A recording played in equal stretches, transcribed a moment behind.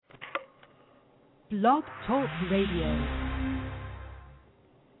Blog Talk Radio.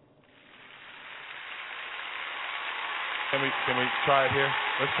 Can we try it here?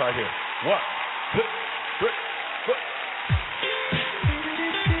 Let's try it here. 1, 2, 3, 4.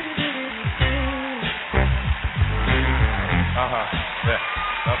 Yeah,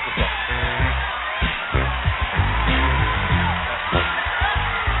 that's the song.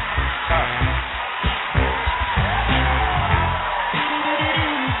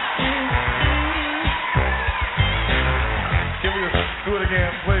 Can we just do it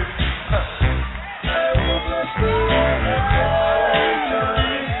again, please?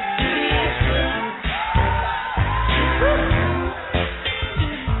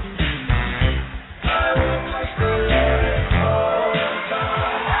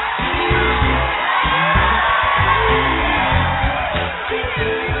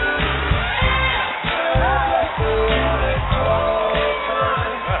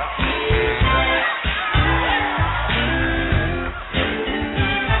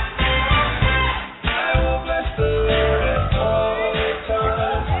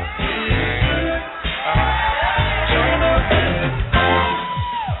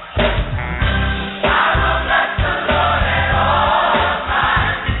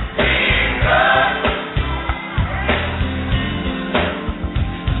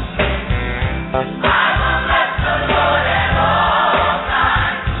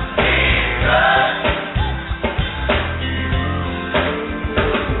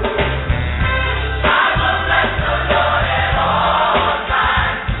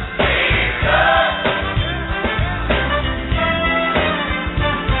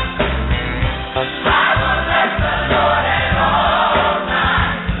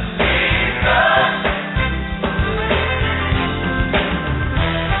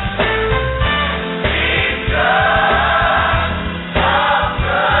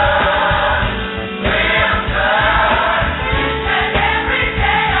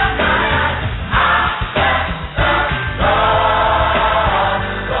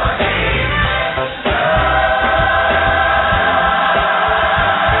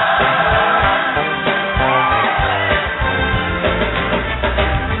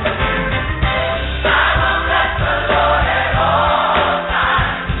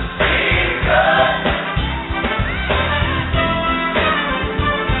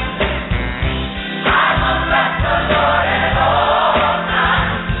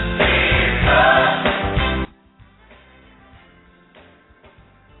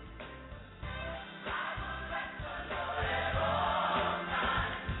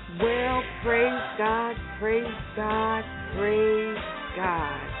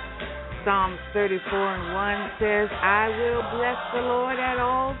 Psalms 34:1 says, I will bless the Lord at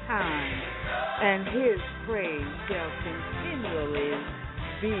all times, and his praise shall continually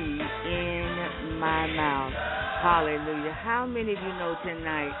be in my mouth. Hallelujah. How many of you know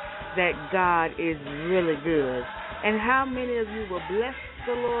tonight that God is really good? And how many of you will bless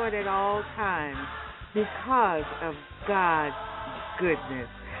the Lord at all times because of God's goodness?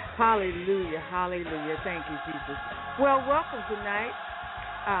 Hallelujah, hallelujah. Thank you, Jesus. Well, welcome tonight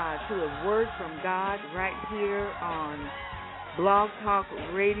to a word from God right here on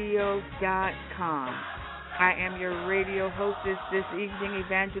blogtalkradio.com. I am your radio hostess this evening,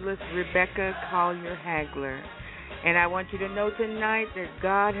 Evangelist Rebecca Collier-Hagler. And I want you to know tonight that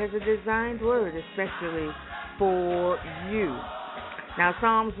God has a designed word especially for you. Now,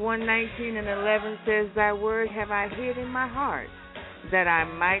 Psalms 119:11 says, Thy word have I hid in my heart, that I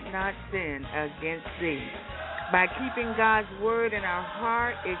might not sin against thee. By keeping God's word in our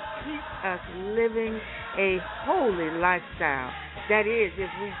heart, it keeps us living a holy lifestyle. That is,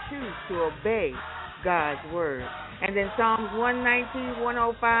 if we choose to obey God's word. And then Psalms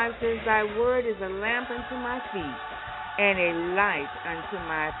 119:105 says, Thy word is a lamp unto my feet and a light unto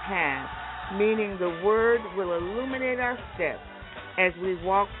my path, meaning the word will illuminate our steps as we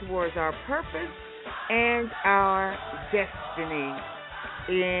walk towards our purpose and our destiny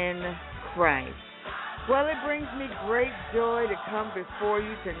in Christ. Well, it brings me great joy to come before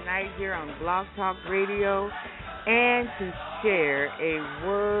you tonight here on Blog Talk Radio and to share a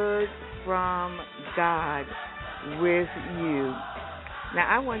word from God with you. Now,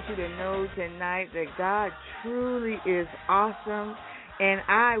 I want you to know tonight that God truly is awesome, and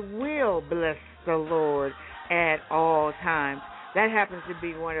I will bless the Lord at all times. That happens to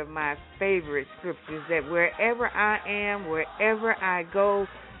be one of my favorite scriptures, that wherever I am, wherever I go,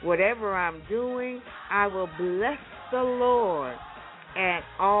 whatever I'm doing, I will bless the Lord at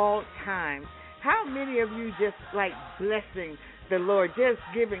all times. How many of you just like blessing the Lord, just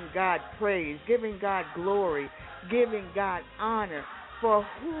giving God praise, giving God glory, giving God honor, for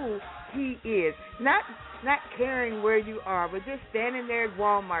who He is. Not caring where you are, but just standing there at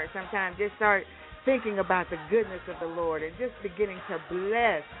Walmart sometimes, just start thinking about the goodness of the Lord and just beginning to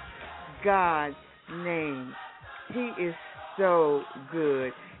bless God's name. He is so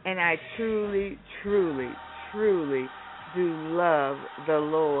good. And I truly, truly, truly do love the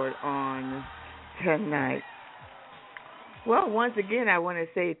Lord on tonight. Well, once again, I want to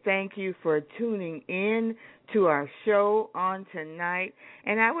say thank you for tuning in to our show on tonight.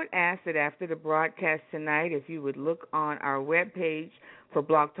 And I would ask that after the broadcast tonight, if you would look on our webpage for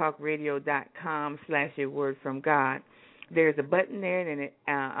blogtalkradio.com/A Word From God. There's a button there, and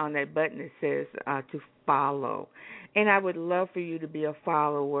on that button it says to follow. And I would love for you to be a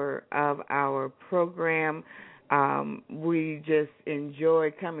follower of our program. We just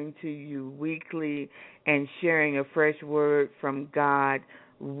enjoy coming to you weekly and sharing a fresh word from God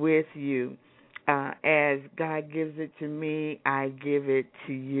with you. As God gives it to me, I give it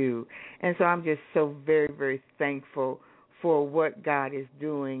to you. And so I'm just so very, very thankful for what God is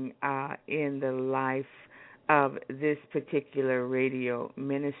doing in the life of this particular radio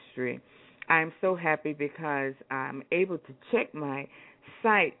ministry. I'm so happy because I'm able to check my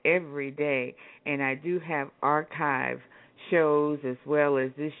site every day, and I do have archive shows as well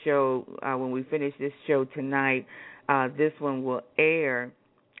as this show. When we finish this show tonight, this one will air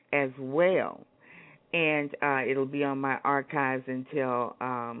as well, and it'll be on my archives until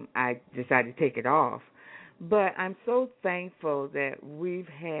I decide to take it off. But I'm so thankful that we've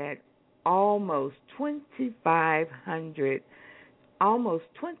had almost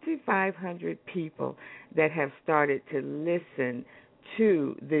 2,500 people that have started to listen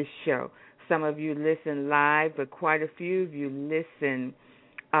to this show. Some of you listen live, but quite a few of you listen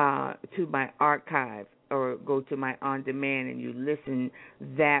to my archive or go to my on-demand, and you listen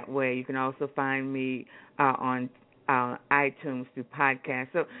that way. You can also find me on iTunes through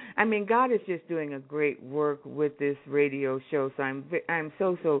podcasts. So, I mean, God is just doing a great work with this radio show. So I'm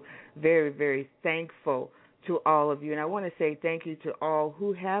so very, very thankful to all of you. And I want to say thank you to all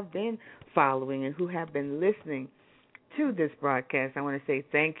who have been following and who have been listening to this broadcast. I want to say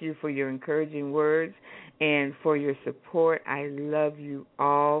thank you for your encouraging words and for your support. I love you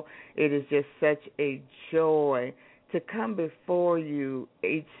all. It is just such a joy to come before you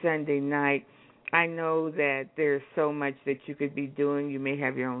each Sunday night. I know that there's so much that you could be doing. You may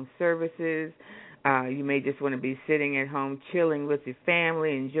have your own services. You may just want to be sitting at home chilling with your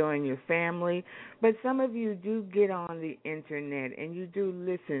family, enjoying your family. But some of you do get on the Internet and you do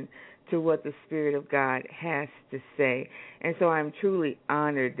listen to what the Spirit of God has to say. And so I'm truly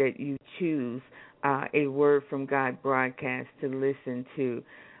honored that you choose a Word from God broadcast to listen to.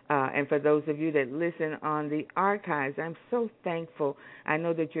 And for those of you that listen on the archives, I'm so thankful. I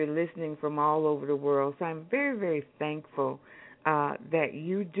know that you're listening from all over the world, so I'm very, very thankful that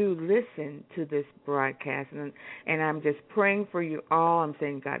you do listen to this broadcast. And I'm just praying for you all. I'm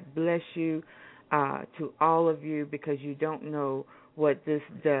saying God bless you to all of you, because you don't know what this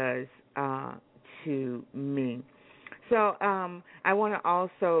does to me. So I want to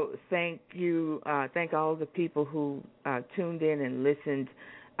also thank all the people who tuned in and listened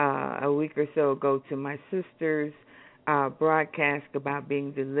a week or so ago to my sister's broadcast about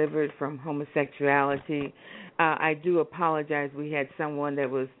being delivered from homosexuality. I do apologize. We had someone that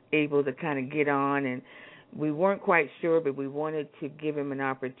was able to kind of get on, and we weren't quite sure, but we wanted to give him an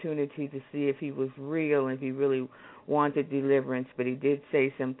opportunity to see if he was real and if he really wanted deliverance. But he did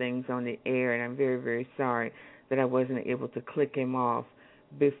say some things on the air, and I'm very, very sorry that I wasn't able to click him off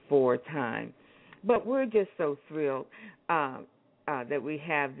before time. But we're just so thrilled that we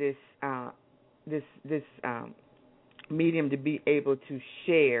have this medium to be able to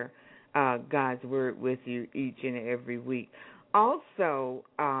share God's Word with you each and every week. Also,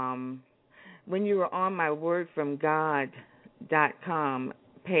 when you are on my wordfromgod.com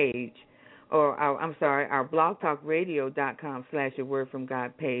page, or our blogtalkradio.com/A Word From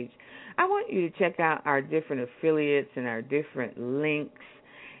God page, I want you to check out our different affiliates and our different links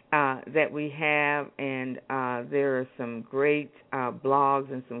that we have, and there are some great blogs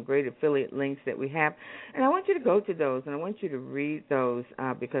and some great affiliate links that we have, and I want you to go to those, and I want you to read those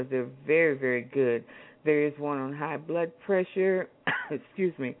because they're very, very good. There is one on high blood pressure,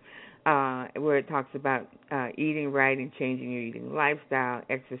 where it talks about eating right and changing your eating lifestyle,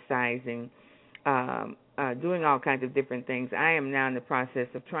 exercising, doing all kinds of different things. I am now in the process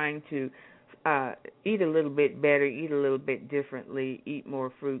of trying to eat a little bit better, eat a little bit differently, eat more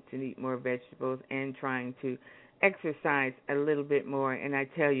fruits and eat more vegetables, and trying to exercise a little bit more. And I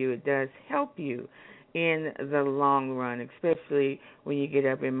tell you, it does help you in the long run, especially when you get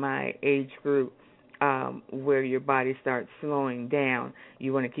up in my age group. where your body starts slowing down.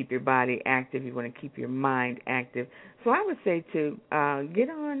 You want to keep your body active. You want to keep your mind active. So I would say to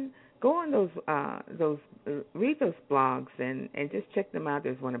go on read those blogs and just check them out.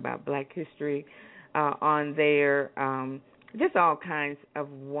 There's one about Black history on there. Just all kinds of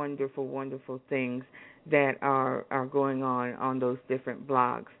wonderful, wonderful things that are going on those different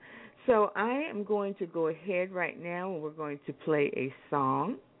blogs. So I am going to go ahead right now and we're going to play a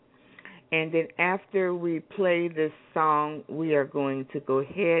song. And then after we play this song, we are going to go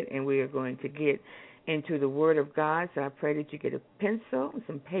ahead and we are going to get into the Word of God. So I pray that you get a pencil and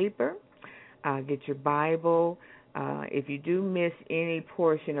some paper, get your Bible. If you do miss any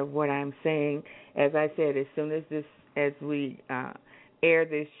portion of what I'm saying, as I said, as we air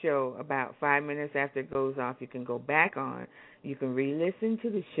this show, about 5 minutes after it goes off, you can go back on. You can re-listen to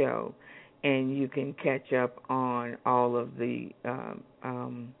the show, and you can catch up on all of the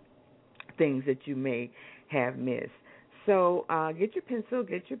things that you may have missed. So get your pencil,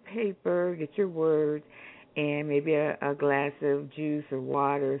 get your paper, get your words, and maybe a glass of juice or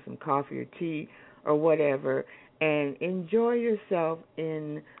water, some coffee or tea or whatever, and enjoy yourself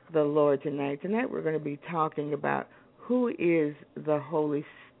in the Lord tonight. Tonight we're going to be talking about who is the Holy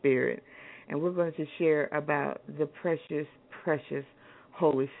Spirit, and we're going to share about the precious, precious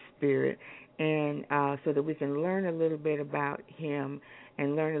Holy Spirit, and so that we can learn a little bit about Him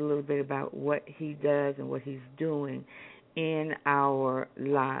and learn a little bit about what He does and what He's doing in our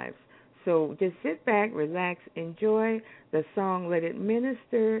lives. So just sit back, relax, enjoy the song, let it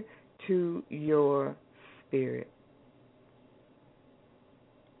minister to your spirit.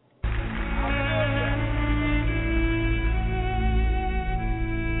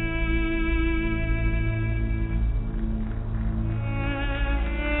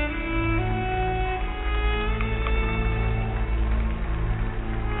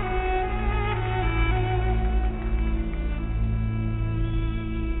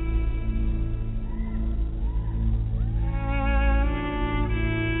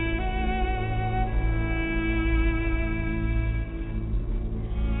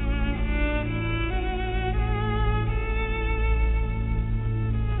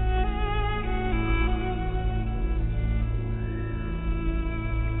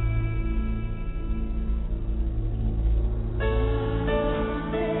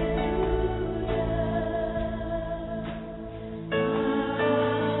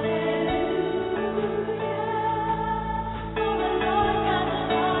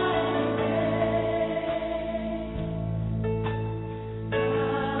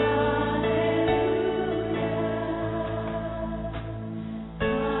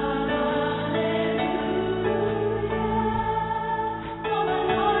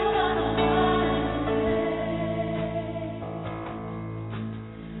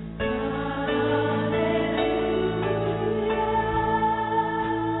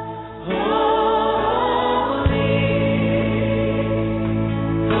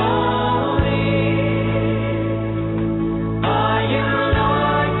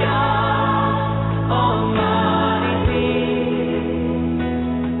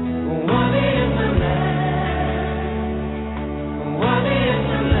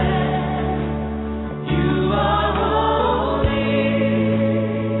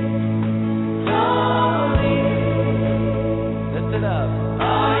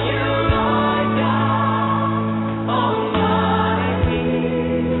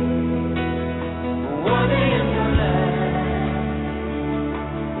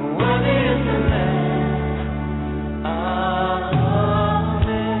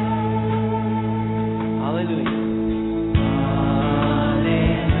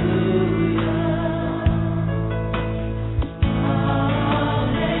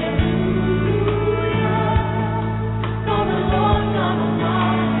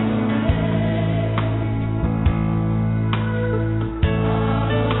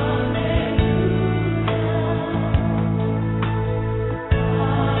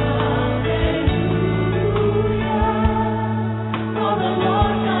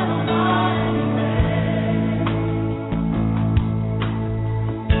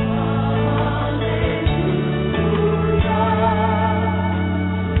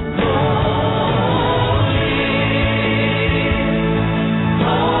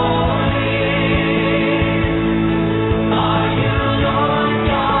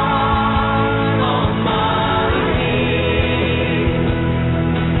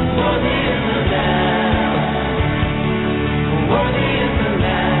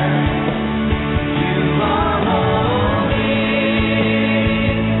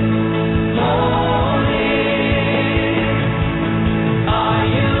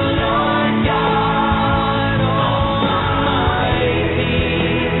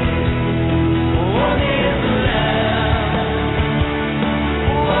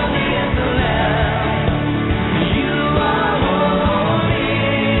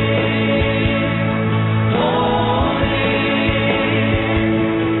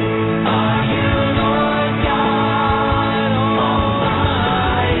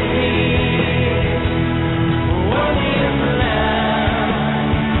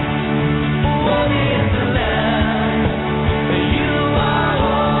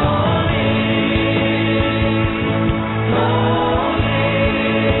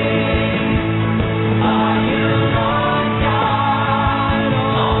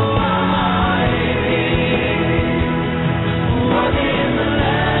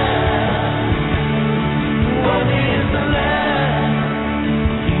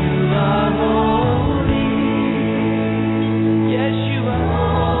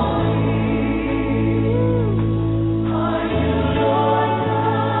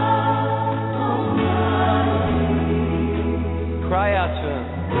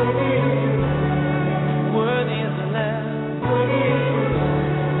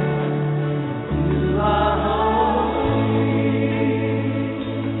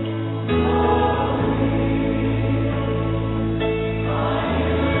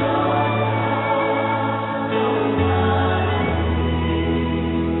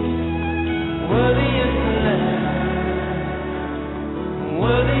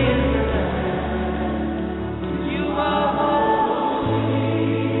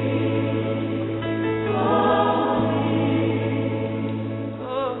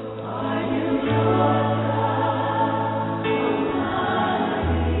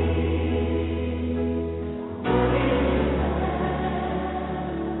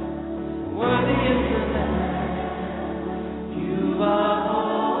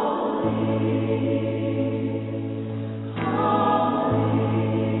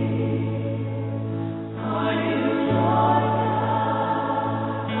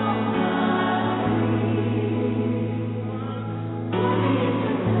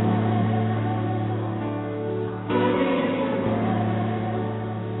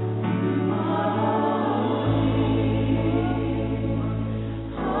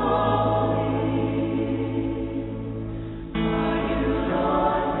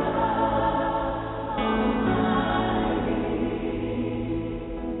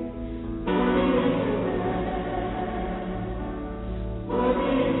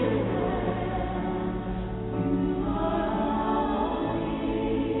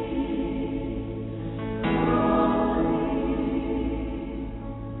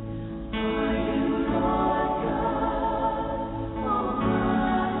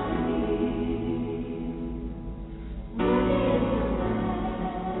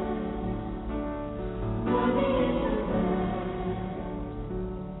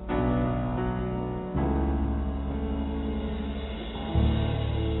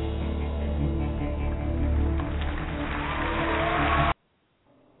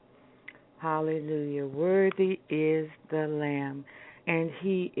 Hallelujah. Worthy is the Lamb, and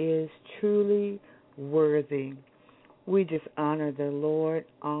he is truly worthy. We just honor the Lord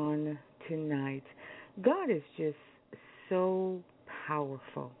on tonight. God is just so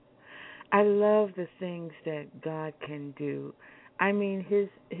powerful. I love the things that God can do. I mean, there's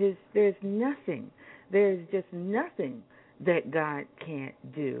just nothing that God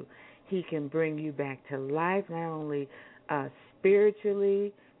can't do. He can bring you back to life, not only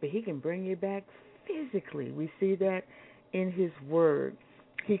spiritually, but he can bring you back physically. We see that in his word.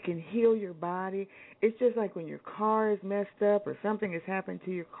 He can heal your body. It's just like when your car is messed up or something has happened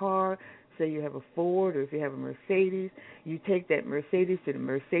to your car. Say you have a Ford, or if you have a Mercedes, you take that Mercedes to the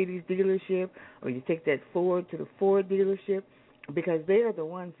Mercedes dealership, or you take that Ford to the Ford dealership, because they are the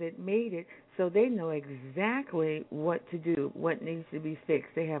ones that made it, so they know exactly what to do, what needs to be fixed.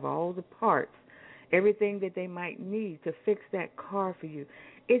 They have all the parts, everything that they might need to fix that car for you.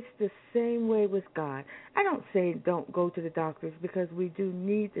 It's the same way with God. I don't say don't go to the doctors, because we do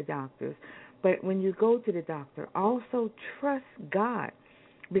need the doctors, but when you go to the doctor, also trust God.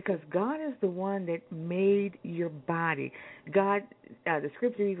 Because God is the one that made your body. God, the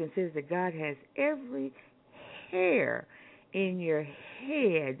scripture even says that God has every hair in your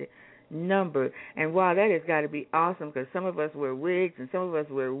head numbered. And wow, that has got to be awesome, because some of us wear wigs and some of us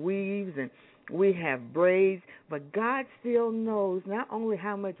wear weaves and we have braids. But God still knows not only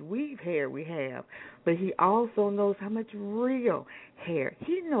how much weave hair we have, but he also knows how much real hair.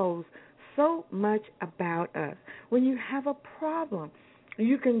 He knows so much about us. When you have a problem,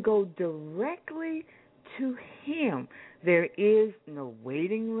 you can go directly to him. There is no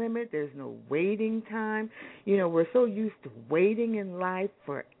waiting limit. There's no waiting time. You know, we're so used to waiting in life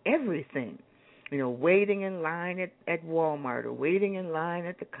for everything. You know, waiting in line at Walmart, or waiting in line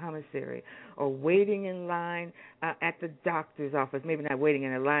at the commissary, or waiting in line at the doctor's office. Maybe not waiting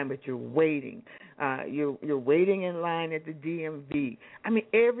in a line, but you're waiting. You're waiting in line at the DMV. I mean,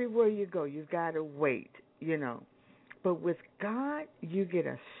 everywhere you go, you've got to wait, you know. But with God, you get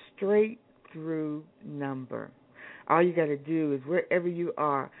a straight through number. All you got to do is wherever you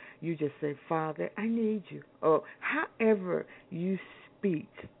are, you just say, Father, I need you. Or however you speak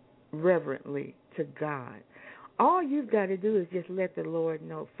reverently to God. All you've got to do is just let the Lord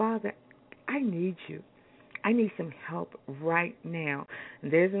know, Father, I need you. I need some help right now.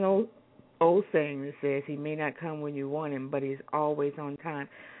 And there's an old saying that says he may not come when you want him, but he's always on time.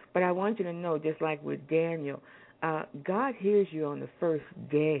 But I want you to know, just like with Daniel, God hears you on the first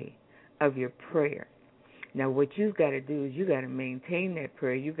day of your prayer. Now, what you've got to do is you got to maintain that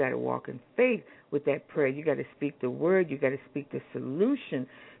prayer. You've got to walk in faith with that prayer. You got to speak the word. You got to speak the solution,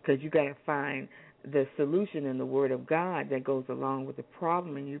 because you got to find the solution in the word of God that goes along with the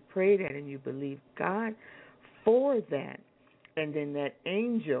problem. And you pray that and you believe God for that. And then that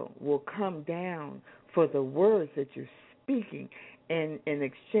angel will come down for the words that you're speaking, and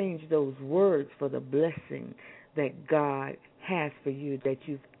exchange those words for the blessing that God has for you, that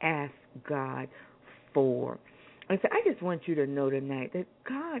you've asked God for. And so I just want you to know tonight that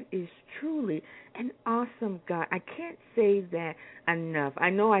God is truly an awesome God. I can't say that enough. I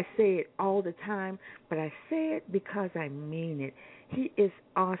know I say it all the time, but I say it because I mean it. He is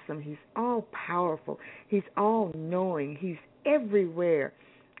awesome. He's all powerful. He's all knowing. He's everywhere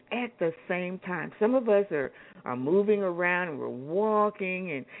at the same time. Some of us are moving around, and we're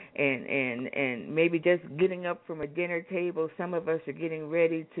walking and maybe just getting up from a dinner table. Some of us are getting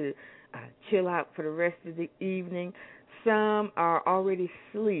ready to chill out for the rest of the evening. Some are already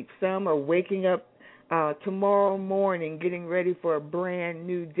asleep. Some are waking up tomorrow morning, getting ready for a brand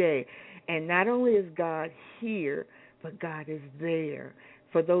new day. And not only is God here, but God is there.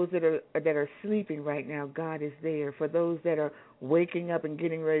 For those that are sleeping right now, God is there. For those that are waking up and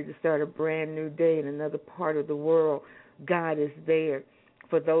getting ready to start a brand new day in another part of the world, God is there.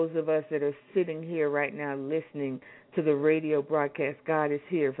 For those of us that are sitting here right now listening to the radio broadcast, God is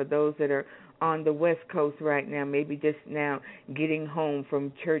here. For those that are on the West Coast right now, maybe just now getting home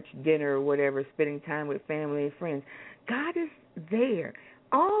from church dinner or whatever, spending time with family and friends, God is there,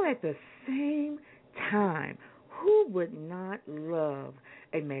 all at the same time. Who would not love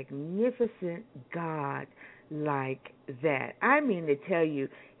a magnificent God like that? I mean to tell you,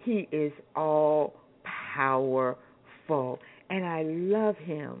 he is all powerful, and I love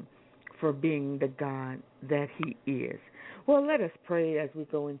him for being the God that he is. Well, let us pray as we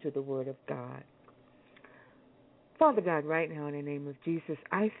go into the Word of God. Father God, right now in the name of Jesus,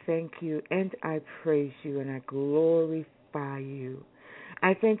 I thank you and I praise you and I glorify you.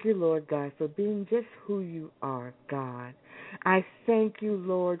 I thank you, Lord God, for being just who you are, God. I thank you,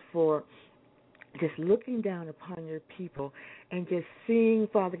 Lord, for just looking down upon your people and just seeing,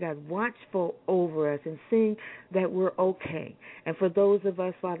 Father God, watchful over us and seeing that we're okay. And for those of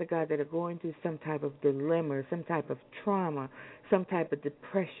us, Father God, that are going through some type of dilemma, some type of trauma, some type of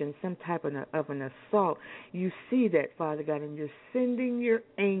depression, some type of an assault, you see that, Father God, and you're sending your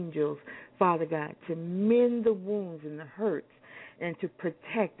angels, Father God, to mend the wounds and the hurts and to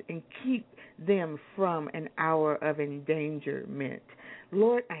protect and keep them from an hour of endangerment.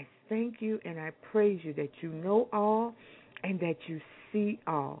 Lord, I thank you and I praise you that you know all and that you see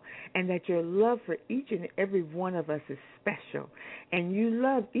all, and that your love for each and every one of us is special. And you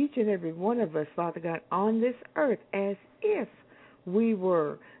love each and every one of us, Father God, on this earth as if we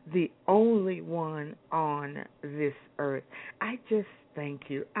were the only one on this earth. I just thank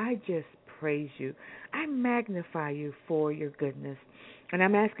you. I just praise you. I magnify you for your goodness. And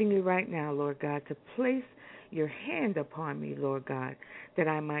I'm asking you right now, Lord God, to place your hand upon me, Lord God, that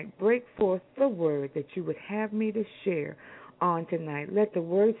I might break forth the word that you would have me to share on tonight. Let the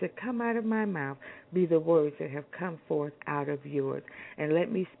words that come out of my mouth be the words that have come forth out of yours. And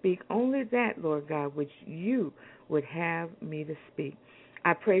let me speak only that, Lord God, which you would have me to speak.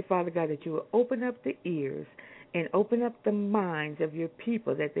 I pray, Father God, that you will open up the ears and open up the minds of your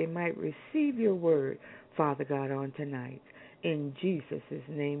people that they might receive your word, Father God, on tonight. In Jesus'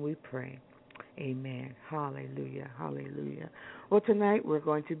 name we pray. Amen. Hallelujah. Hallelujah. Well, tonight we're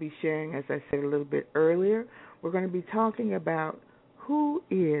going to be sharing, as I said a little bit earlier, we're going to be talking about who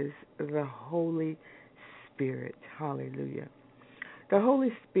is the Holy Spirit. Hallelujah. The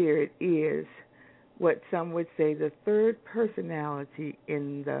Holy Spirit is what some would say the third personality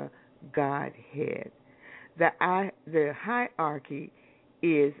in the Godhead. The hierarchy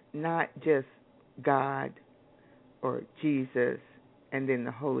is not just God or Jesus and then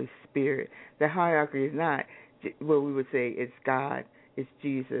the Holy Spirit. The hierarchy is not where we would say it's God, it's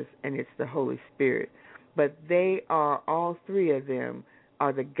Jesus, and it's the Holy Spirit. But they are, all three of them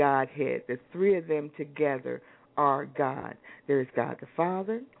are the Godhead. The three of them together are God. There is God the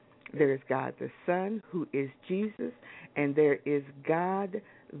Father, there is God the Son, who is Jesus, and there is God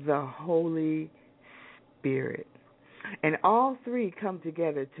the Holy Spirit. And all three come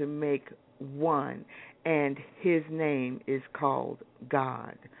together to make one, and his name is called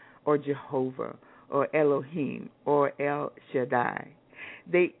God, or Jehovah, or Elohim, or El Shaddai.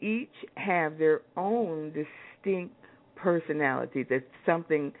 They each have their own distinct personality. That's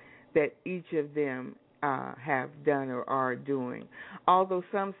something that each of them have done or are doing. Although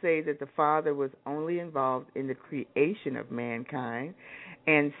some say that the Father was only involved in the creation of mankind,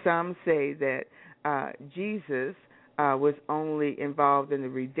 and some say that Jesus was only involved in the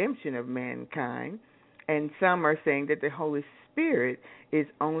redemption of mankind, and some are saying that the Holy Spirit is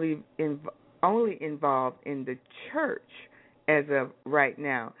only involved in the church as of right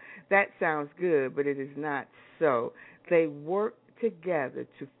now. That sounds good, but it is not so. They work together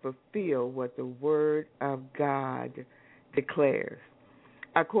to fulfill what the Word of God declares.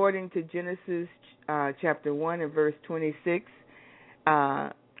 According to Genesis chapter 1 and verse 26,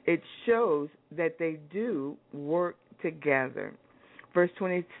 it shows that they do work together. Verse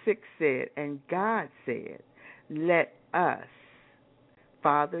 26 said, and God said, let us,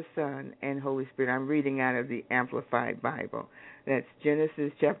 Father, Son, and Holy Spirit. I'm reading out of the Amplified Bible. That's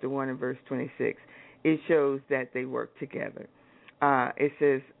Genesis chapter 1 and verse 26. It shows that they work together. It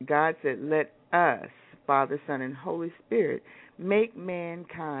says, God said, let us, Father, Son, and Holy Spirit, make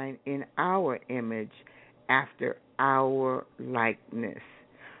mankind in our image after our likeness.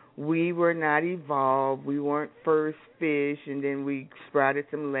 We were not evolved. We weren't first fish, and then we sprouted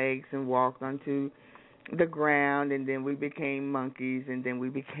some legs and walked onto the ground, and then we became monkeys, and then we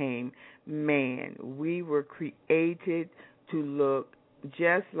became man. We were created to look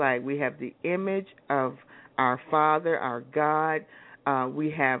just like, we have the image of our Father, our God.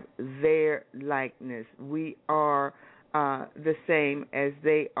 We have their likeness. We are the same as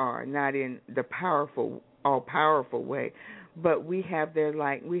they are, not in the all-powerful way, but we have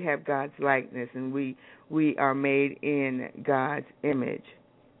we have God's likeness, and we are made in God's image.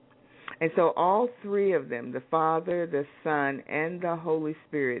 And so all three of them, the Father, the Son, and the Holy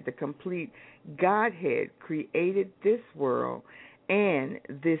Spirit, the complete Godhead, created this world and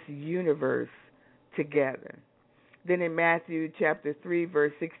this universe together. Then in Matthew chapter 3,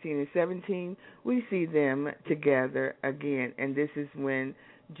 verse 16 and 17, we see them together again. And this is when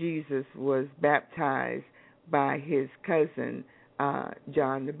Jesus was baptized by his cousin,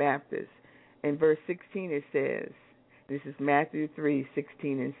 John the Baptist. In verse 16 it says, this is Matthew 3,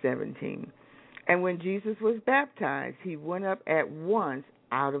 16 and 17. And when Jesus was baptized, he went up at once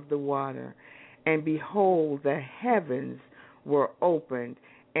out of the water. And behold, the heavens were opened,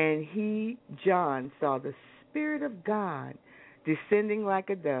 And he, John, saw the Spirit of God descending like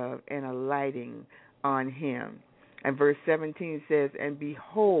a dove and alighting on him. And verse 17 says, and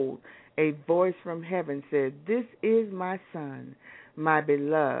behold, a voice from heaven said, this is my Son, my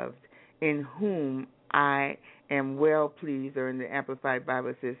beloved, in whom I am well pleased, or in the Amplified Bible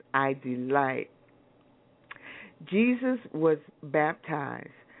it says, I delight. Jesus was baptized.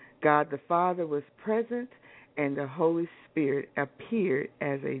 God the Father was present, and the Holy Spirit appeared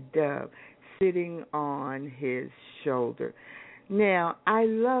as a dove sitting on his shoulder. Now, I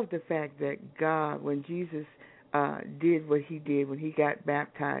love the fact that God, when Jesus did what he did, when he got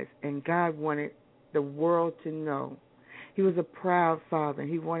baptized, and God wanted the world to know. He was a proud father.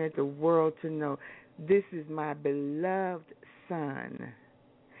 He wanted the world to know, this is my beloved Son,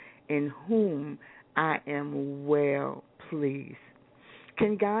 in whom I am well pleased.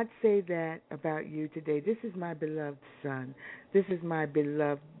 Can God say that about you today? This is my beloved son. This is my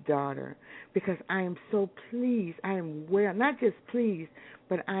beloved daughter. Because I am so pleased. I am well, not just pleased,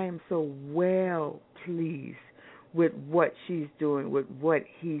 but I am so well pleased with what she's doing, with what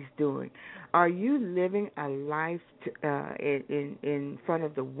he's doing. Are you living a life in front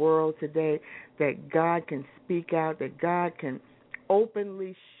of the world today that God can speak out, that God can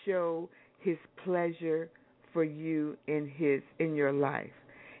openly show his pleasure for you in your life?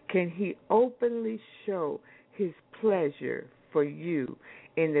 Can he openly show his pleasure for you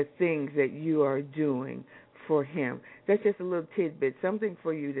in the things that you are doing for him? That's just a little tidbit, something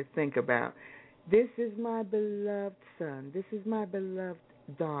for you to think about. This is my beloved son. This is my beloved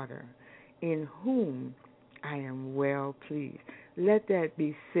daughter, in whom I am well pleased. Let that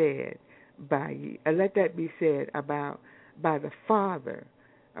be said by you. Let that be said by the Father,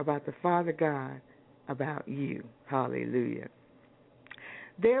 about the Father God, about you. Hallelujah.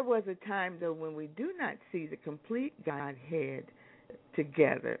 There was a time, though, when we do not see the complete Godhead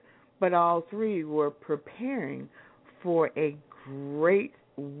together, but all three were preparing for a great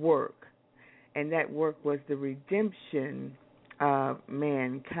work, and that work was the redemption of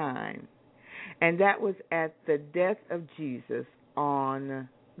mankind. And that was at the death of Jesus on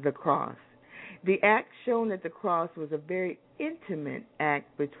the cross. The act shown at the cross was a very intimate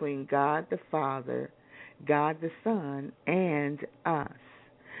act between God the Father, God the Son, and us.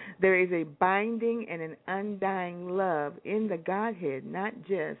 There is a binding and an undying love in the Godhead, not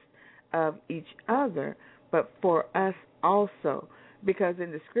just of each other, but for us also. Because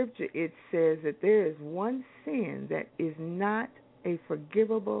in the Scripture it says that there is one sin that is not a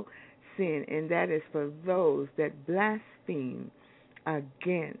forgivable sin, and that is for those that blaspheme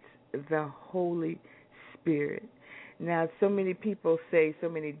against the Holy Spirit. Now, so many people say so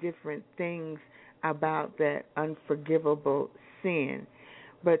many different things about that unforgivable sin,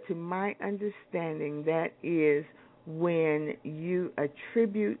 but to my understanding, that is when you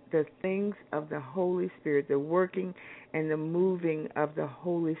attribute the things of the Holy Spirit, the working and the moving of the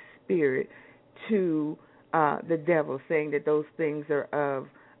Holy Spirit, to the devil, saying that those things are of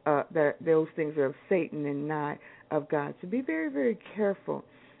Satan and not of God. So be very, very careful.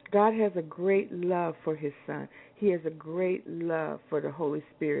 God has a great love for his Son. He has a great love for the Holy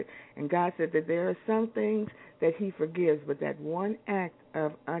Spirit. And God said that there are some things that he forgives, but that one act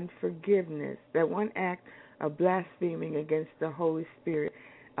of unforgiveness, that one act of blaspheming against the Holy Spirit,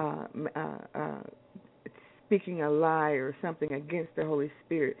 speaking a lie or something against the Holy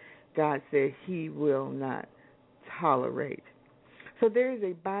Spirit, God said he will not tolerate. So there is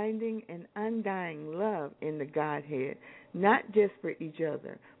a binding and undying love in the Godhead, not just for each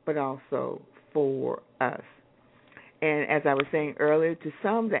other, but also for us. And as I was saying earlier, to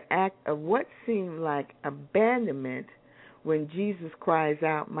some, the act of what seemed like abandonment when Jesus cries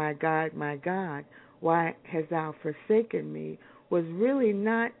out, my God, why hast thou forsaken me, was really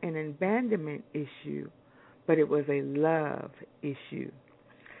not an abandonment issue, but it was a love issue.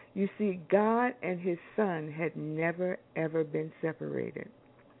 You see, God and his Son had never, ever been separated.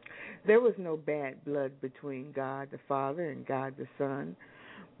 There was no bad blood between God the Father and God the Son.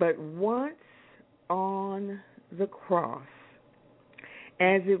 But once on the cross,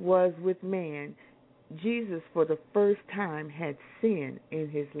 as it was with man, Jesus for the first time had sin in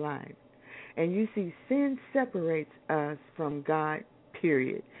his life. And you see, sin separates us from God,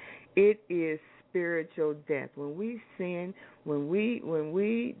 period. It is spiritual death. When we sin, when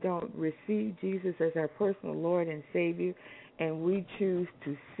we don't receive Jesus as our personal Lord and Savior, and we choose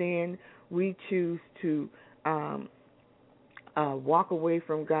to sin, we choose to walk away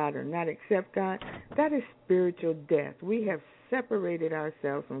from God or not accept God, that is spiritual death. We have separated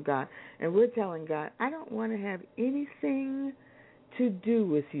ourselves from God, and we're telling God, I don't want to have anything to do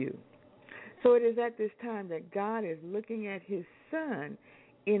with you. So it is at this time that God is looking at his Son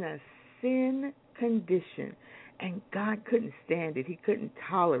in a sin condition, and God couldn't stand it. He couldn't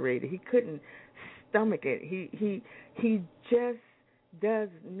tolerate it. He couldn't stomach it. He just does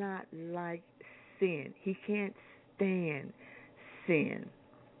not like sin. He can't stand sin.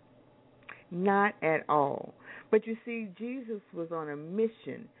 Not at all. But you see, Jesus was on a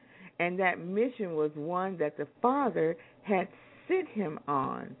mission, and that mission was one that the Father had sent him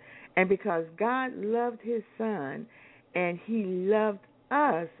on. And because God loved his Son and he loved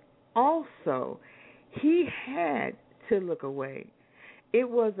us also, he had to look away. It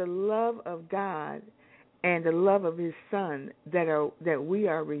was the love of God and the love of his Son that we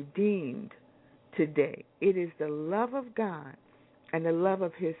are redeemed today. It is the love of God and the love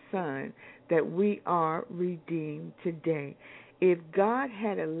of his Son that we are redeemed today. If God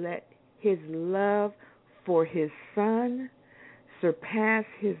had let his love for his Son surpass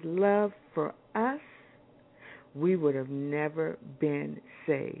his love for us, we would have never been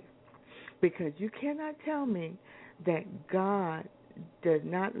saved. Because you cannot tell me that God does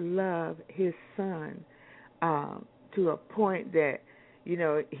not love his Son to a point that, you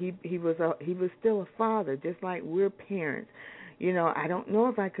know, he was still a father, just like we're parents. You know, I don't know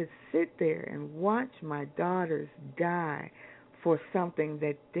if I could sit there and watch my daughters die for something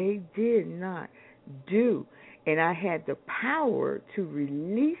that they did not do, and I had the power to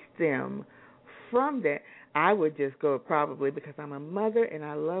release them from that. I would just go, probably, because I'm a mother and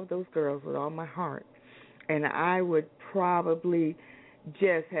I love those girls with all my heart, and I would probably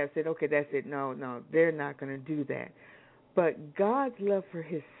just have said, okay, that's it. No, they're not going to do that. But God's love for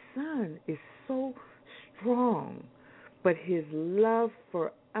his Son is so strong, but his love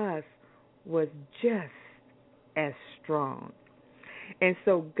for us was just as strong. And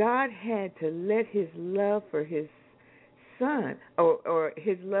so God had to let his love for his Son, or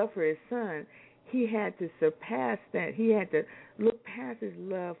his love for his Son, he had to surpass that. He had to look past his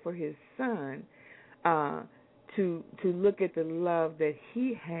love for his Son to look at the love that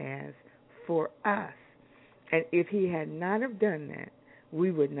he has for us. And if he had not have done that,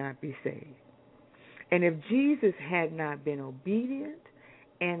 we would not be saved. And if Jesus had not been obedient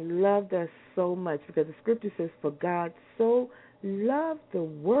and loved us so much, because the scripture says, for God so loved the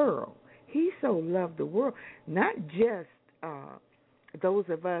world. He so loved the world, not just those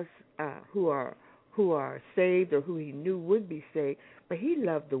of us who are saved or who he knew would be saved, but he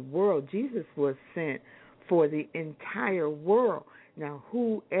loved the world. Jesus was sent for the entire world. Now,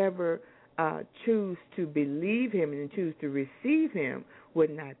 whoever choose to believe him and choose to receive him would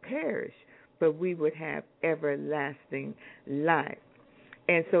not perish, but we would have everlasting life.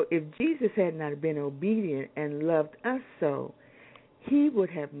 And so if Jesus had not been obedient and loved us so, he would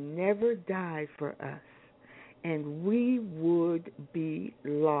have never died for us, and we would be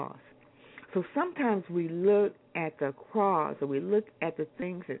lost. So sometimes we look at the cross, or we look at the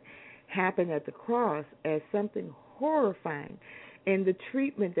things that happened at the cross as something horrifying, and the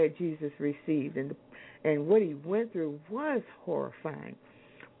treatment that Jesus received and what he went through was horrifying.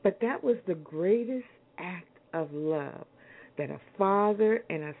 But that was the greatest act of love that a father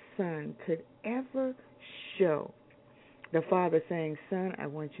and a son could ever show. The father saying, son, I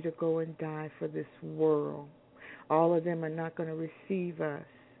want you to go and die for this world. All of them are not going to receive us,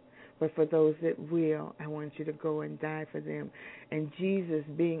 but for those that will, I want you to go and die for them. And Jesus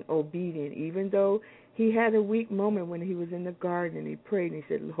being obedient, even though he had a weak moment when he was in the garden and he prayed and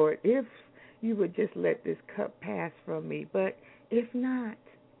he said, Lord, if you would just let this cup pass from me, but if not,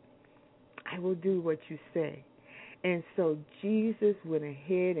 I will do what you say. And so Jesus went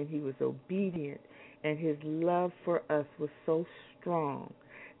ahead and he was obedient, and his love for us was so strong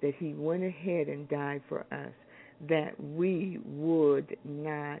that he went ahead and died for us, that we would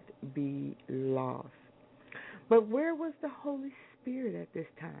not be lost. But where was the Holy Spirit at this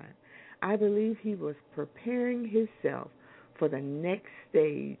time? I believe he was preparing himself for the next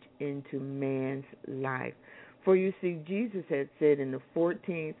stage into man's life. For you see, Jesus had said in the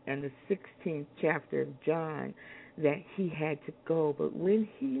 14th and the 16th chapter of John that he had to go, but when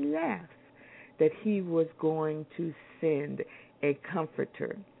he left, that he was going to send a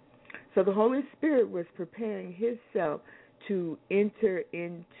comforter. So the Holy Spirit was preparing himself to enter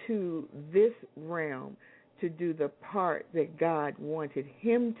into this realm to do the part that God wanted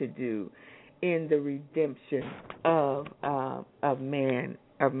him to do in the redemption of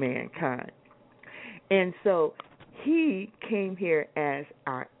mankind. And so he came here as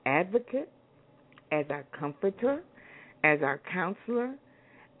our advocate, as our comforter, as our counselor,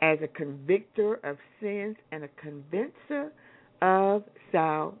 as a convictor of sins, and a convincer of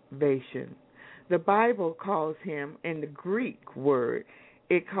salvation. The Bible calls him, in the Greek word,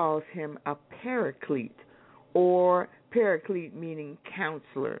 it calls him a paraclete, or paraclete, meaning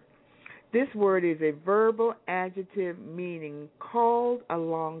counselor. This word is a verbal adjective meaning called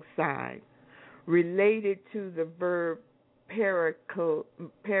alongside, related to the verb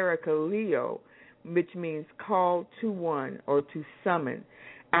parakaleo, which means called to one or to summon.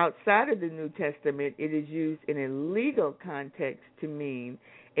 Outside of the New Testament, it is used in a legal context to mean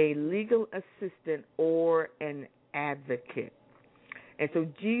a legal assistant or an advocate. And so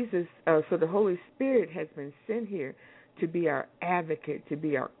the Holy Spirit has been sent here to be our advocate, to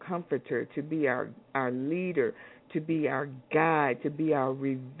be our comforter, to be our leader, to be our guide, to be our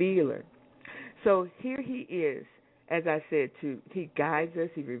revealer. So here he is, as I said, he guides us,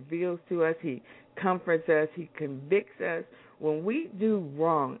 he reveals to us, he comforts us, he convicts us. When we do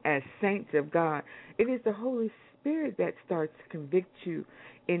wrong as saints of God, it is the Holy Spirit that starts to convict you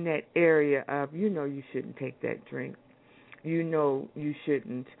in that area of, you shouldn't take that drink. You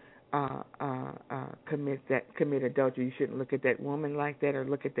shouldn't commit adultery. You shouldn't look at that woman like that or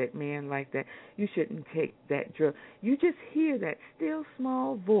look at that man like that. You shouldn't take that drug. You just hear that still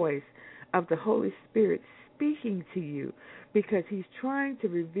small voice of the Holy Spirit speaking to you because he's trying to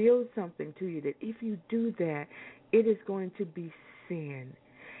reveal something to you that if you do that, it is going to be sin.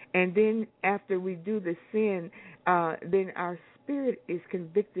 And then after we do the sin, then our spirit is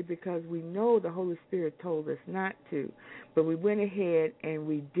convicted because we know the Holy Spirit told us not to, but we went ahead and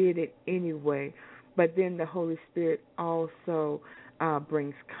we did it anyway. But then the Holy Spirit also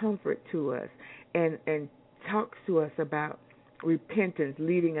brings comfort to us and talks to us about repentance,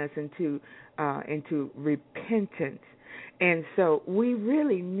 leading us into repentance. And so we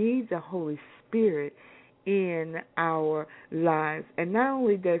really need the Holy Spirit in our lives. And not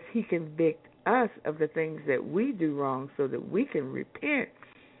only does he convict us of the things that we do wrong so that we can repent,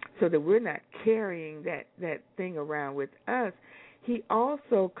 so that we're not carrying that thing around with us, he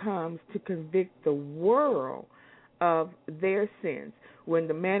also comes to convict the world of their sins. When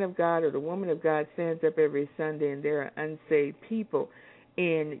the man of God or the woman of God stands up every Sunday and there are unsaved people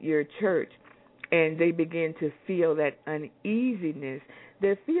in your church and they begin to feel that uneasiness,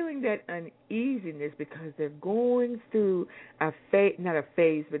 they're feeling that uneasiness because they're going through not a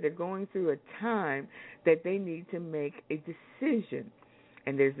phase, but they're going through a time that they need to make a decision.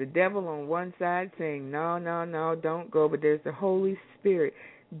 And there's the devil on one side saying, no, don't go. But there's the Holy Spirit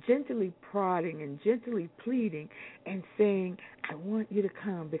gently prodding and gently pleading and saying, I want you to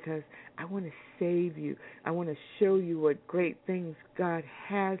come because I want to save you. I want to show you what great things God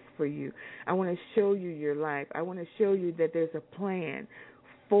has for you. I want to show you your life. I want to show you that there's a plan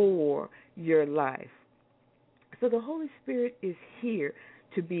for your life. So the Holy Spirit is here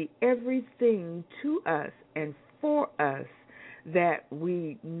to be everything to us and for us that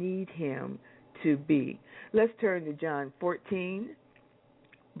we need him to be. Let's turn to John 14,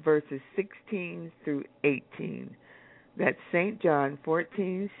 verses 16 through 18. That's St. John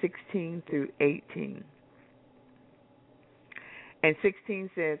 14, 16 through 18. And 16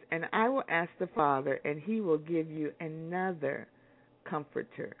 says, and I will ask the Father, and he will give you another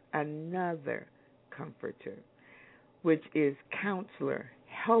comforter, which is counselor,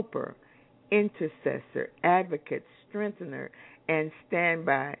 helper, intercessor, advocate, strengthener, and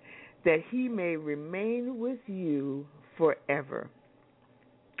standby, that he may remain with you forever.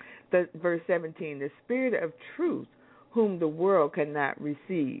 Verse 17, the Spirit of truth, whom the world cannot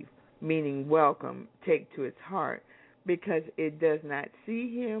receive, meaning welcome, take to its heart, because it does not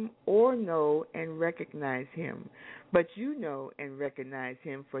see him or know and recognize him. But you know and recognize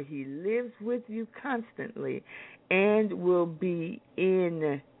him, for he lives with you constantly and will be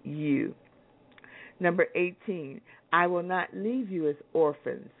in you. Number 18, I will not leave you as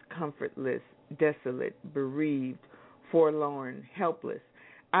orphans, comfortless, desolate, bereaved, forlorn, helpless.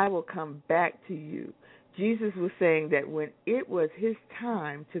 I will come back to you. Jesus was saying that when it was his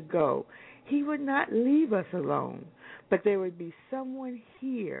time to go, he would not leave us alone, but there would be someone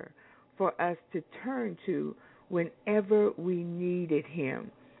here for us to turn to whenever we needed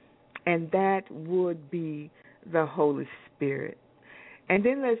him, and that would be the Holy Spirit. And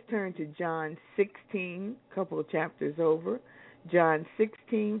then let's turn to John 16, a couple of chapters over, John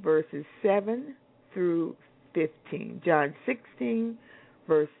 16, verses 7 through 15. John 16,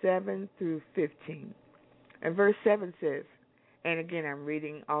 verse 7 through 15. And verse 7 says, and again I'm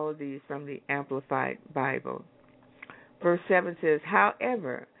reading all of these from the Amplified Bible. Verse 7 says,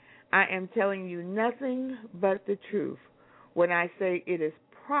 however, I am telling you nothing but the truth when I say it is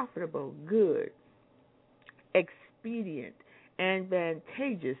profitable, good, expedient, and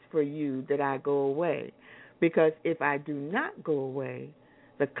advantageous for you that I go away. Because if I do not go away,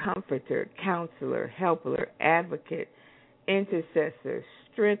 the comforter, counselor, helper, advocate, intercessor,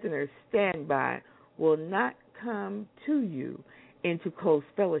 strengthener, standby will not come to you into close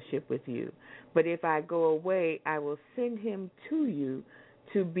fellowship with you. But if I go away, I will send him to you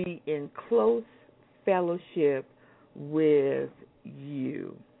to be in close fellowship with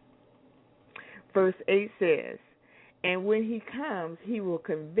you. Verse 8 says, and when he comes, he will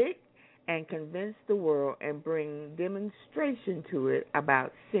convict and convince the world and bring demonstration to it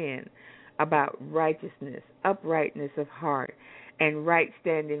about sin, about righteousness, uprightness of heart, and right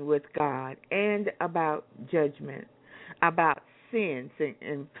standing with God, and about judgment, about sin,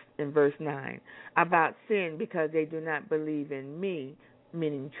 in verse 9, about sin because they do not believe in me,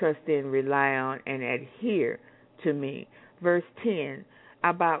 meaning trust in, rely on, and adhere to me. Verse 10,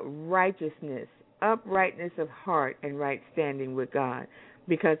 about righteousness, uprightness of heart, and right standing with God,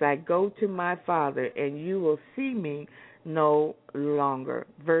 because I go to my Father, and you will see me no longer.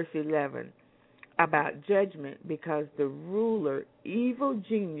 Verse 11, about judgment, because the ruler, evil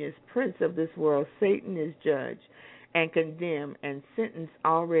genius, prince of this world, Satan, is judged and condemned, and sentence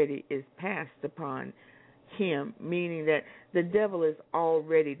already is passed upon him, meaning that the devil is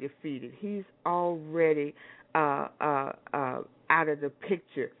already defeated. He's already out of the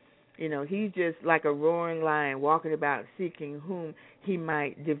picture. You know, he's just like a roaring lion walking about seeking whom he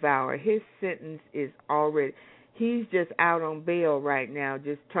might devour. His sentence is already, he's just out on bail right now,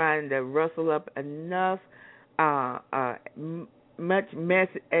 just trying to rustle up enough much mess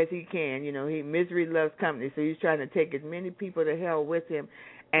as he can. You know, misery loves company, so he's trying to take as many people to hell with him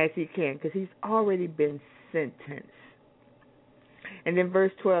as he can, because he's already been sentenced. And then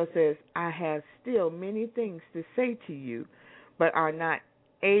verse 12 says, I have still many things to say to you, but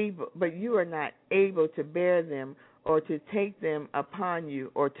you are not able to bear them or to take them upon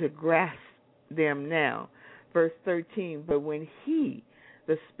you or to grasp them now. Verse 13, but when he,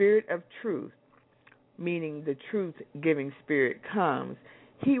 the Spirit of truth, meaning the truth-giving Spirit, comes,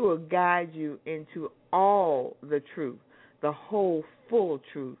 he will guide you into all the truth, the whole full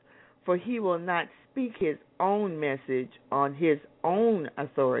truth, for he will not speak his own message on his own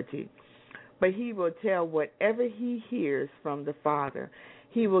authority, but he will tell whatever he hears from the Father.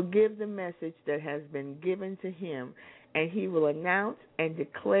 He will give the message that has been given to him, and he will announce and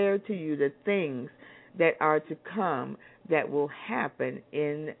declare to you the things that are to come, that will happen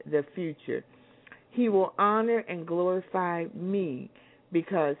in the future. He will honor and glorify me,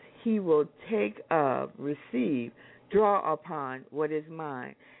 because he will take of, receive, draw upon what is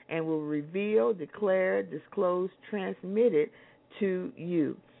mine, and will reveal, declare, disclose, transmit it to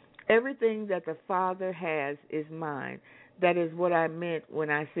you. Everything that the Father has is mine. That is what I meant when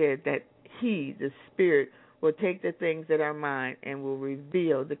I said that he, the Spirit, will take the things that are mine and will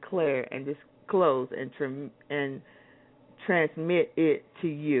reveal, declare, and disclose and transmit it to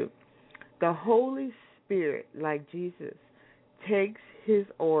you. The Holy Spirit, like Jesus, takes his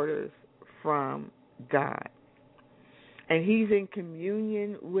orders from God. And he's in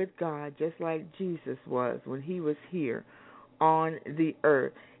communion with God, just like Jesus was when he was here on the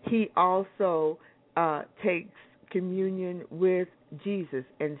earth. He also takes communion with Jesus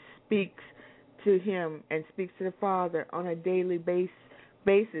and speaks to him and speaks to the Father on a daily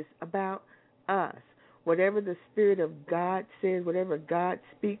basis about us. Whatever the Spirit of God says, whatever God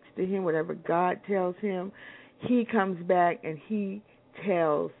speaks to him, whatever God tells him, he comes back and he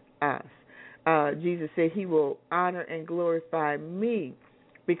tells us. Jesus said he will honor and glorify me,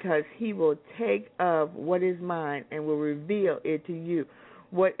 because he will take of what is mine and will reveal it to you.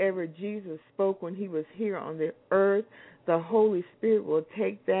 Whatever Jesus spoke when he was here on the earth, the Holy Spirit will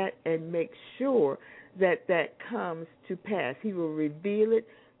take that and make sure that that comes to pass. He will reveal it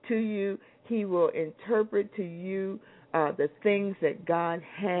to you. He will interpret to you the things that God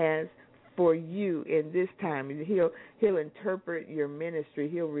has for you in this time. He'll interpret your ministry.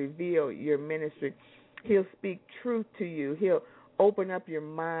 He'll reveal your ministry. He'll speak truth to you. He'll open up your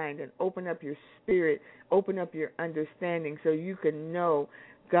mind and open up your spirit, open up your understanding, so you can know,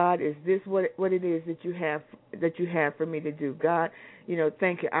 God, is this what it is that you have for me to do? God,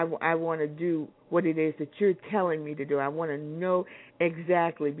 thank you. I want to do what it is that you're telling me to do. I want to know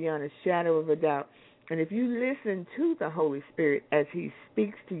exactly, beyond a shadow of a doubt. And if you listen to the Holy Spirit as he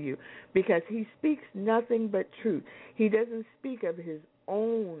speaks to you, because he speaks nothing but truth. He doesn't speak of his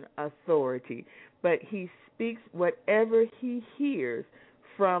own authority, but he speaks whatever he hears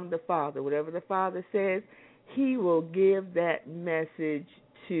from the Father. Whatever the Father says, he will give that message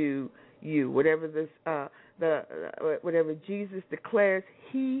to you. Whatever whatever Jesus declares,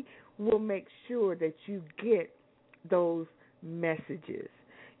 he will make sure that you get those messages.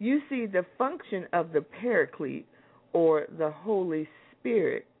 You see, the function of the Paraclete, or the Holy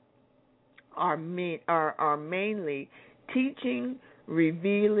Spirit, are mainly teaching,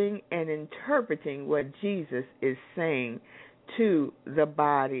 revealing and interpreting what Jesus is saying to the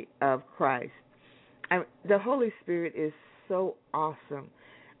body of Christ. The Holy Spirit is so awesome.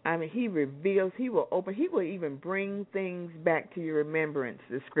 I mean, He reveals, He will open, He will even bring things back to your remembrance,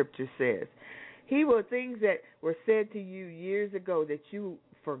 the Scripture says. He will, things that were said to you years ago that you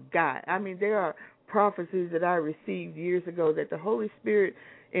forgot. I mean, there are prophecies that I received years ago that the Holy Spirit,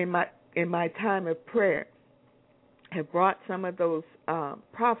 in my time of prayer, have brought some of those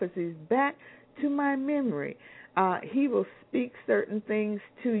prophecies back to my memory. He will speak certain things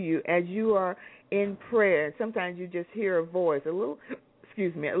to you as you are in prayer. Sometimes you just hear a voice, a little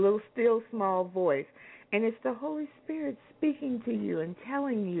still small voice, and it's the Holy Spirit speaking to you and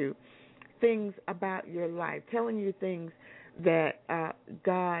telling you things about your life, telling you things that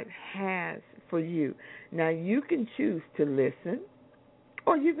God has for you. Now, you can choose to listen,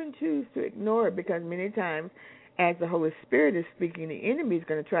 or you can choose to ignore it, because many times as the Holy Spirit is speaking, the enemy is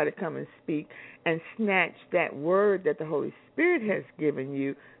going to try to come and speak and snatch that word that the Holy Spirit has given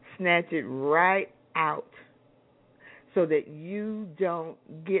you, snatch it right out so that you don't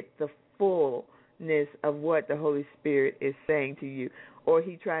get the fullness of what the Holy Spirit is saying to you. Or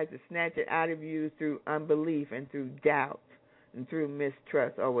he tries to snatch it out of you through unbelief and through doubt and through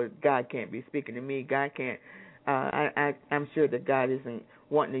mistrust. Oh, well, God can't be speaking to me. God can't. I'm sure that God isn't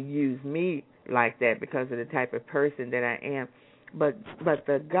wanting to use me like that because of the type of person that I am. But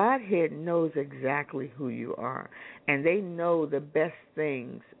the Godhead knows exactly who you are, and they know the best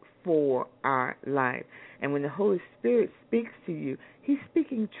things for our life. And when the Holy Spirit speaks to you, He's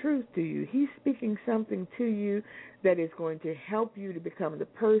speaking truth to you. He's speaking something to you that is going to help you to become the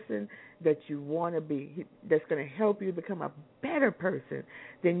person that you want to be, that's going to help you become a better person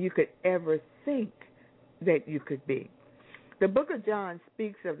than you could ever think that you could be. The book of John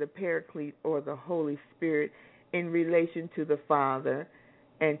speaks of the Paraclete, or the Holy Spirit, in relation to the Father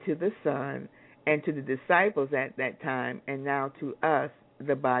and to the Son and to the disciples at that time, and now to us,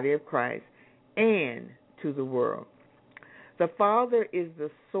 the body of Christ, and to the world. The Father is the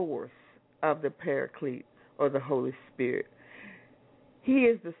source of the Paraclete, or the Holy Spirit. He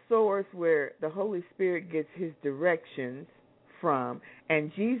is the source where the Holy Spirit gets His directions from,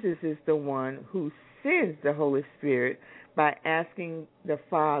 and Jesus is the one who sends the Holy Spirit by asking the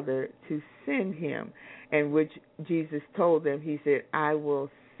Father to send Him, and which Jesus told them, He said, I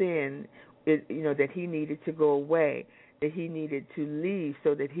will send, that He needed to go away, that He needed to leave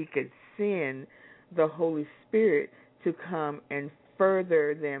so that He could send the Holy Spirit to come and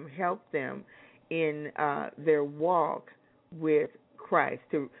further them, help them in their walk with Christ,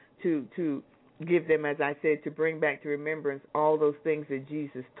 to give them, as I said, to bring back to remembrance all those things that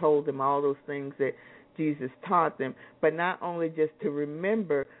Jesus told them, all those things that Jesus taught them, but not only just to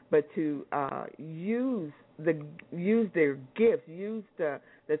remember, but to use their gifts, use the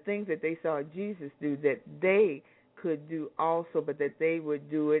things that they saw Jesus do, that they could do also, but that they would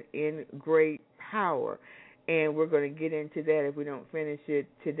do it in great power. And we're going to get into that. If we don't finish it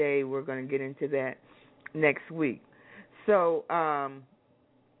today, we're going to get into that next week. So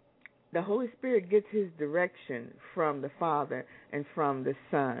the Holy Spirit gets His direction from the Father and from the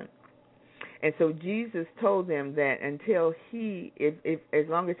Son. And so Jesus told them that until as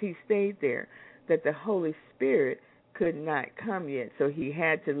long as He stayed there, that the Holy Spirit could not come yet. So He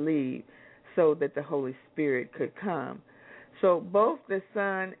had to leave so that the Holy Spirit could come. So both the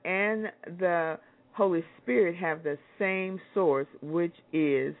Son and the Holy Spirit have the same source, which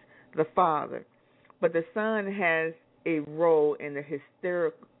is the Father. But the Son has a role in the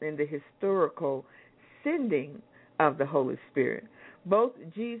historical sending of the Holy Spirit. Both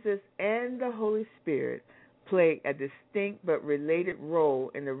Jesus and the Holy Spirit play a distinct but related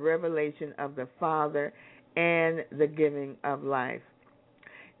role in the revelation of the Father and the giving of life.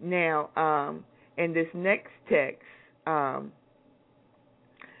 Now, in this next text, the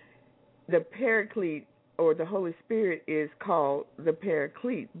Paraclete, or the Holy Spirit, is called the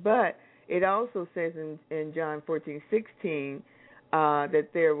Paraclete, but it also says in John 14:16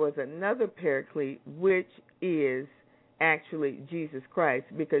 that there was another Paraclete, which is actually Jesus Christ,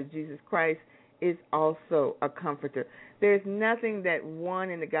 because Jesus Christ is also a comforter. There's nothing that one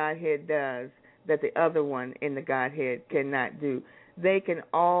in the Godhead does that the other one in the Godhead cannot do. They can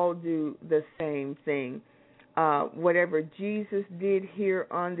all do the same thing. Whatever Jesus did here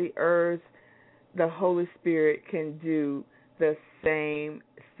on the earth, the Holy Spirit can do the same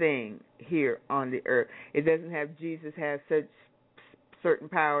thing here on the earth. It doesn't have Jesus has such certain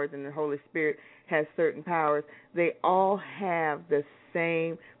powers and the Holy Spirit has certain powers. They all have the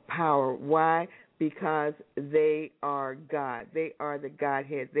same power. Why? Because they are God. They are the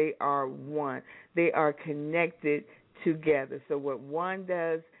Godhead. They are one. They are connected together. So what one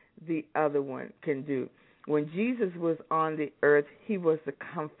does, the other one can do. When Jesus was on the earth, he was the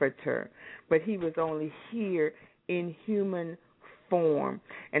comforter, but he was only here in human form.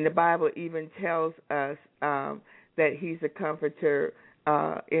 And the Bible even tells us that he's a comforter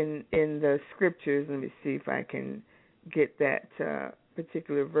in the scriptures. Let me see if I can get that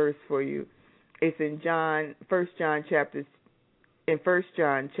particular verse for you. It's in First John chapter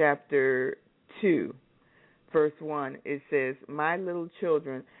 2, verse 1. It says, "My little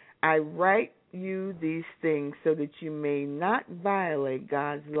children, I write you these things so that you may not violate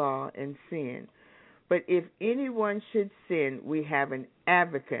God's law and sin. But if anyone should sin, we have an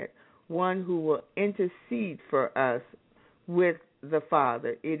advocate, one who will intercede for us with the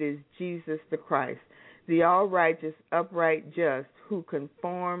Father. It is Jesus the Christ, the all-righteous, upright, just, who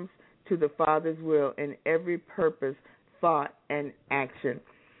conforms to the Father's will in every purpose, thought, and action."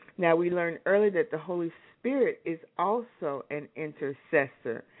 Now, we learned earlier that the Holy Spirit is also an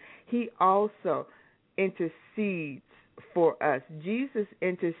intercessor. He also intercedes for us. Jesus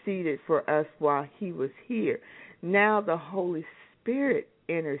interceded for us while he was here. Now the Holy Spirit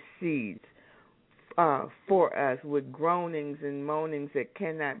intercedes for us with groanings and moanings that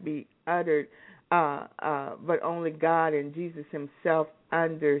cannot be uttered, but only God and Jesus himself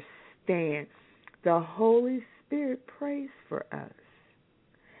understand. The Holy Spirit prays for us.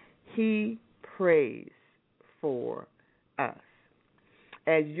 He prays for us.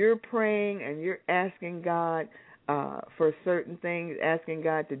 As you're praying and you're asking God for certain things, asking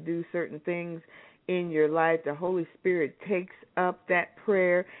God to do certain things in your life, the Holy Spirit takes up that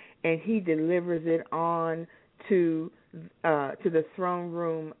prayer and he delivers it on to the throne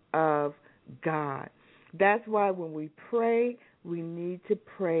room of God. That's why when we pray, we need to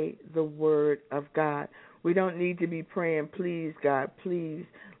pray the word of God. We don't need to be praying, "Please, God, please,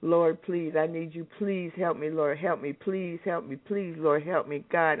 Lord, please, I need you. Please help me, Lord, help me. Please help me. Please, Lord, help me.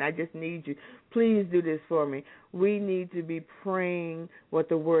 God, I just need you. Please do this for me." We need to be praying what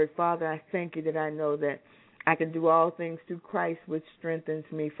the word, "Father, I thank you that I know that I can do all things through Christ, which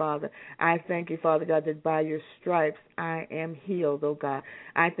strengthens me, Father. I thank you, Father God, that by your stripes I am healed, oh God.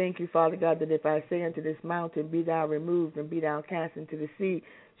 I thank you, Father God, that if I say unto this mountain, be thou removed and be thou cast into the sea,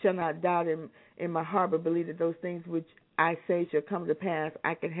 shall not doubt in my heart, but believe that those things which I say shall come to pass.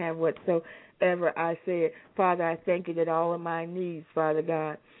 I can have whatsoever I say." Father, I thank you that all of my needs, Father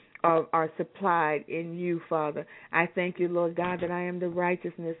God, are supplied in you, Father. I thank you, Lord God, that I am the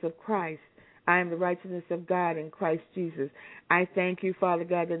righteousness of Christ. I am the righteousness of God in Christ Jesus. I thank you, Father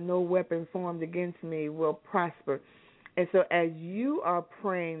God, that no weapon formed against me will prosper. And so as you are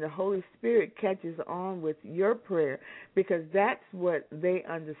praying, the Holy Spirit catches on with your prayer because that's what they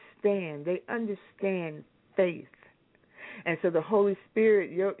understand. They understand faith. And so the Holy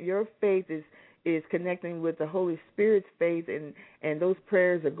Spirit, your faith is connecting with the Holy Spirit's faith, and those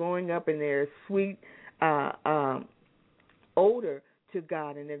prayers are going up in their sweet odor to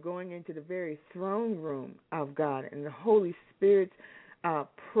God, and they're going into the very throne room of God. And the Holy Spirit's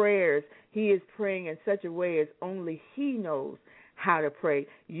prayers, he is praying in such a way as only he knows how to pray.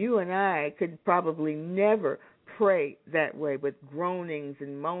 You and I could probably never pray that way, with groanings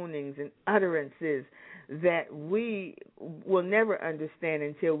and moanings and utterances that we will never understand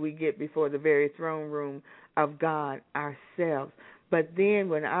until we get before the very throne room of God ourselves. But then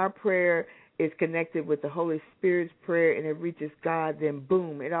when our prayer is connected with the Holy Spirit's prayer and it reaches God, then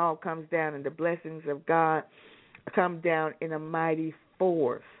boom, it all comes down, and the blessings of God come down in a mighty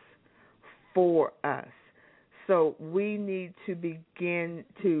force for us. So we need to begin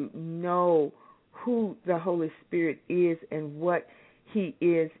to know who the Holy Spirit is and what he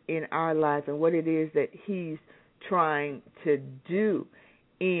is in our lives and what it is that he's trying to do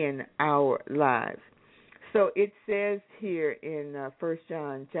in our lives. So it says here in 1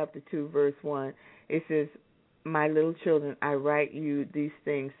 John chapter 2, verse 1, it says, "My little children, I write you these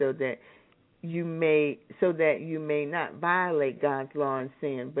things so that you may not violate God's law and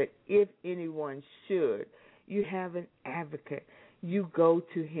sin. But if anyone should, you have an advocate. You go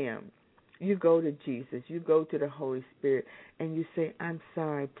to him. You go to Jesus. You go to the Holy Spirit, and you say, 'I'm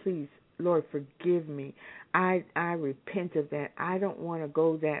sorry. Please, Lord, forgive me. I repent of that. I don't want to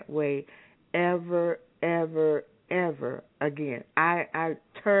go that way ever again. I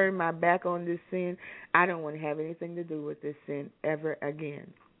turn my back on this sin. I don't want to have anything to do with this sin ever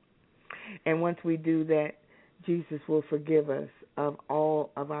again.' And once we do that, Jesus will forgive us of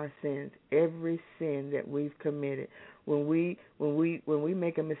all of our sins, every sin that we've committed. When we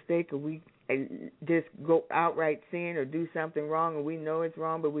make a mistake, or we just go outright sin or do something wrong, and we know it's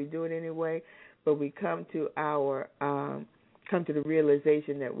wrong, but we do it anyway. But we come to the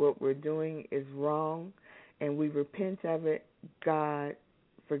realization that what we're doing is wrong, and we repent of it, God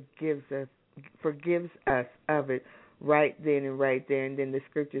forgives us of it right then and right there. And then the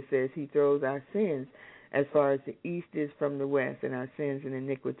scripture says he throws our sins as far as the east is from the west, and our sins and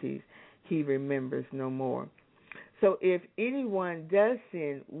iniquities he remembers no more. So if anyone does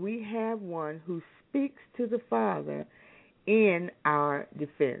sin, we have one who speaks to the Father in our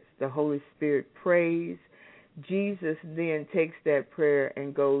defense. The Holy Spirit prays. Jesus then takes that prayer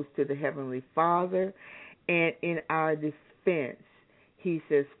and goes to the Heavenly Father, and in our defense, he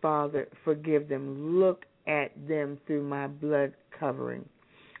says, Father, forgive them. Look at them through my blood covering.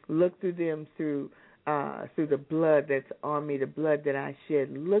 Look through them through the blood that's on me, the blood that I shed.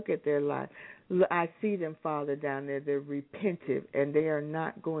 Look at their life. I see them, Father, down there. They're repentive, and they are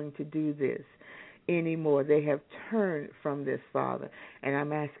not going to do this anymore. They have turned from this, Father, and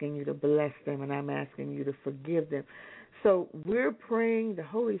I'm asking you to bless them, and I'm asking you to forgive them. So we're praying. The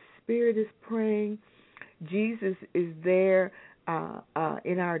Holy Spirit is praying. Jesus is there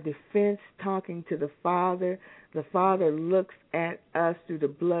in our defense, talking to the Father. The Father looks at us through the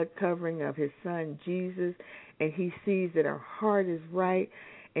blood covering of his Son, Jesus, and he sees that our heart is right,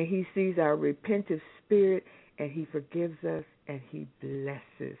 and he sees our repentant spirit, and he forgives us, and he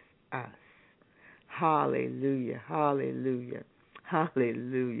blesses us. Hallelujah, hallelujah,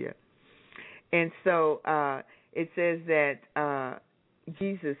 hallelujah. And so it says that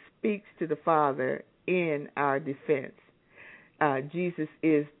Jesus speaks to the Father in our defense. Jesus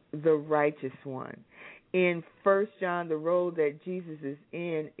is the righteous one. In 1 John, the role that Jesus is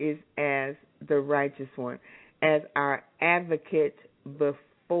in is as the righteous one, as our advocate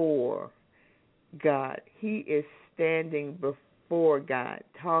before God. He is standing before God,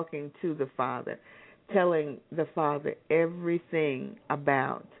 talking to the Father, telling the Father everything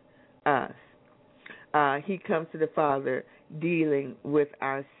about us. He comes to the Father dealing with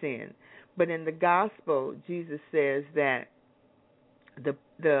our sin. But in the gospel, Jesus says that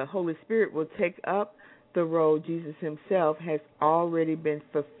the Holy Spirit will take up the role Jesus himself has already been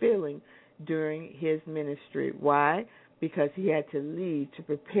fulfilling during his ministry. Why? Because he had to leave to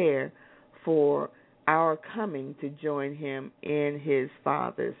prepare for our coming to join him in his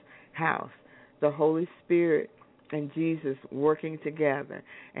Father's house. The Holy Spirit and Jesus working together,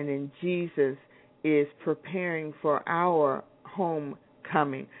 and then Jesus is preparing for our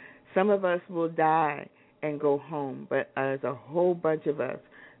homecoming. Some of us will die and go home, but there's a whole bunch of us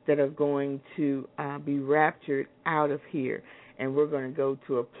that are going to be raptured out of here, and we're going to go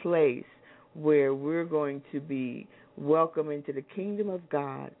to a place where we're going to be welcome into the kingdom of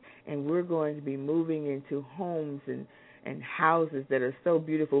God, and we're going to be moving into homes and houses that are so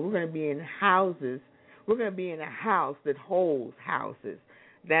beautiful. We're going to be in houses. We're going to be in a house that holds houses.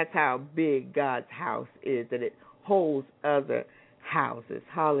 That's how big God's house is, that it holds other houses.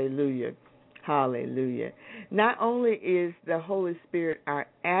 Hallelujah. Hallelujah. Not only is the Holy Spirit our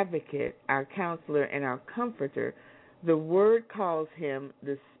advocate, our counselor, and our comforter, the Word calls him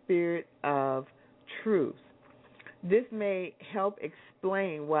the Spirit of truth. This may help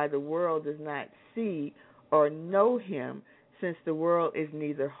explain why the world does not see or know him, since the world is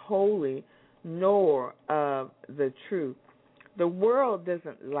neither holy nor of the truth. The world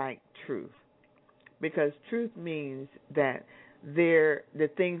doesn't like truth, because truth means that the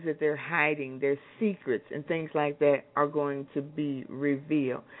things that they're hiding, their secrets and things like that, are going to be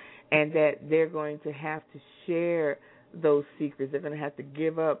revealed, and that they're going to have to share those secrets. They're going to have to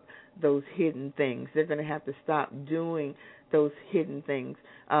give up those hidden things. They're going to have to stop doing those hidden things,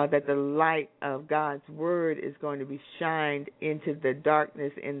 that the light of God's Word is going to be shined into the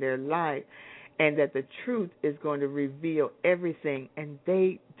darkness in their life, and that the truth is going to reveal everything, and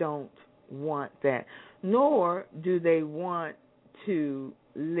they don't want that, nor do they want to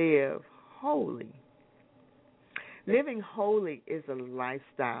live holy. Living holy is a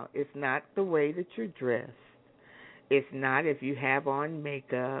lifestyle. It's not the way that you're dressed. It's not if you have on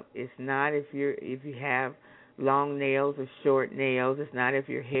makeup. It's not if you have long nails or short nails. It's not if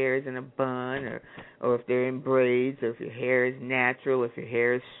your hair is in a bun or if they're in braids, or if your hair is natural, if your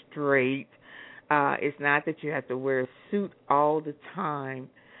hair is straight. It's not that you have to wear a suit all the time,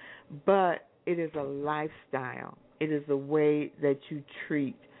 but it is a lifestyle. It is the way that you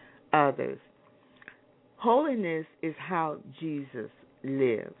treat others. Holiness is how Jesus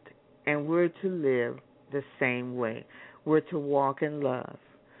lived, and we're to live the same way. We're to walk in love.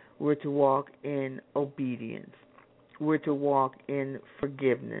 We're to walk in obedience. We're to walk in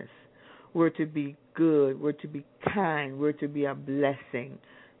forgiveness. We're to be good. We're to be kind. We're to be a blessing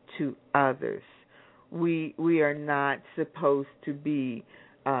to others. We are not supposed to be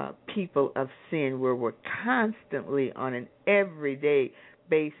people of sin, where we're constantly on an everyday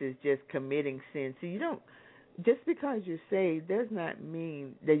basis just committing sin. So just because you're saved does not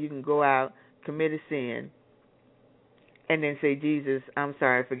mean that you can go out, commit a sin, and then say, Jesus, I'm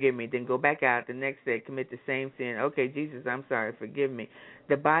sorry, forgive me. Then go back out the next day, commit the same sin. Okay, Jesus, I'm sorry, forgive me.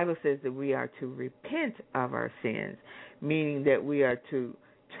 The Bible says that we are to repent of our sins, meaning that we are to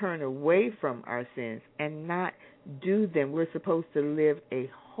turn away from our sins and not do them. We're supposed to live a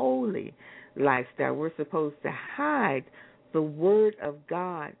holy lifestyle. We're supposed to hide the Word of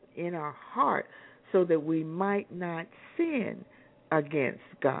God in our heart so that we might not sin against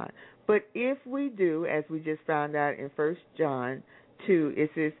God. But if we do, as we just found out in 1 John 2, it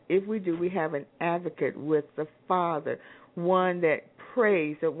says, if we do, we have an advocate with the Father, one that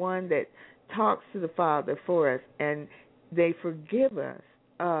prays, the one that talks to the Father for us, and they forgive us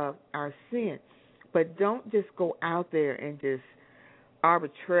of our sin. But don't just go out there and just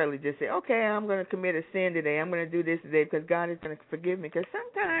arbitrarily just say, okay, I'm going to commit a sin today. I'm going to do this today because God is going to forgive me. Because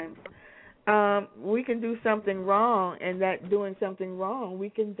sometimes we can do something wrong, and that doing something wrong, we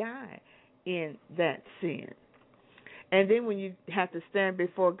can die in that sin. And then when you have to stand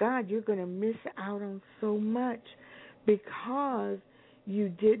before God, you're going to miss out on so much because you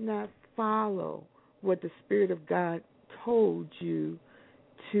did not follow what the Spirit of God told you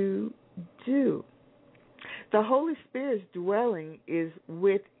to do. The Holy Spirit's dwelling is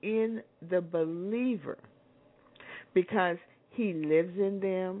within the believer because He lives in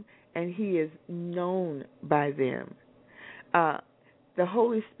them and He is known by them. The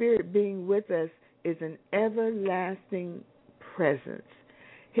Holy Spirit being with us is an everlasting presence.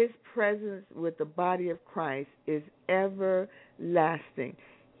 His presence with the body of Christ is everlasting.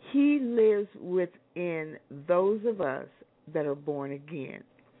 He lives within those of us that are born again.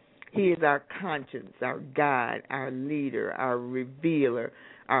 He is our conscience, our guide, our leader, our revealer,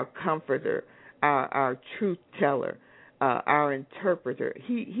 our comforter, our truth teller, our interpreter.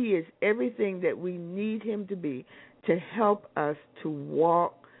 He is everything that we need Him to be to help us to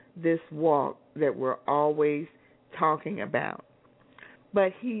walk this walk that we're always talking about.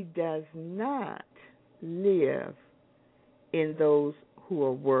 But He does not live in those who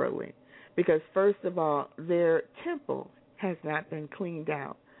are worldly, because first of all, their temple has not been cleaned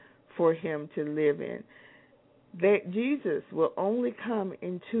out for Him to live in. Jesus will only come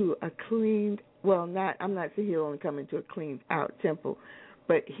into a cleaned, I'm not saying He'll only come into a cleaned out temple,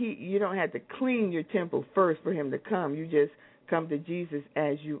 but you don't have to clean your temple first for Him to come. You just come to Jesus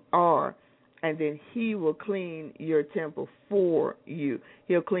as you are, and then He will clean your temple for you.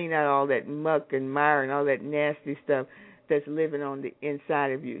 He'll clean out all that muck and mire and all that nasty stuff that's living on the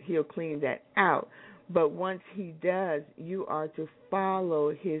inside of you. He'll clean that out. But once He does, you are to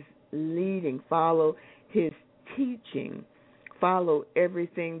follow His leading, follow His teaching, follow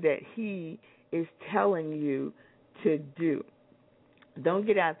everything that He is telling you to do. Don't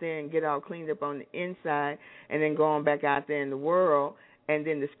get out there and get all cleaned up on the inside and then go on back out there in the world. And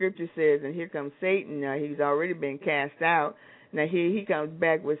then the scripture says, and here comes Satan. Now, he's already been cast out. Now, here he comes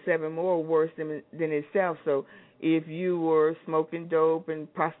back with 7 more worse than himself. So if you were smoking dope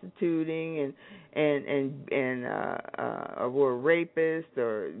and prostituting or were a rapist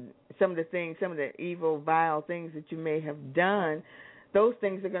or some of the evil, vile things that you may have done, those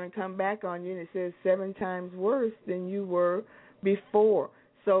things are going to come back on you. And it says 7 times worse than you were before.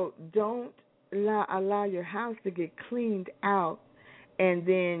 So don't allow your house to get cleaned out and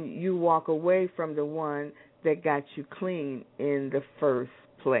then you walk away from the one that got you clean in the first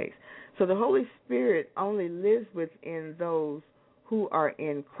place. So the Holy Spirit only lives within those who are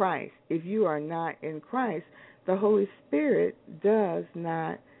in Christ. If you are not in Christ, the Holy Spirit does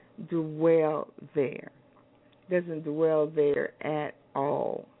not dwell there. Doesn't dwell there at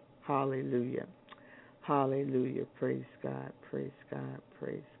all. Hallelujah. Hallelujah. Praise God. Praise God.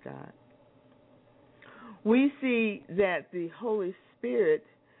 Praise God. We see that the Holy Spirit,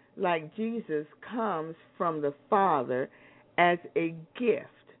 like Jesus, comes from the Father as a gift.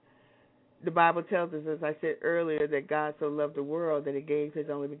 The Bible tells us, as I said earlier, that God so loved the world that He gave His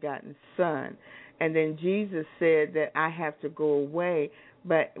only begotten Son. And then Jesus said that I have to go away,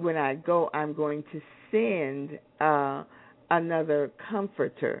 but when I go, I'm going to send another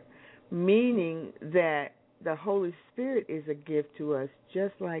comforter, meaning that the Holy Spirit is a gift to us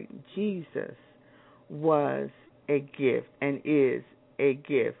just like Jesus was a gift and is a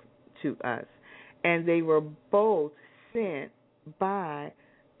gift to us. And they were both sent by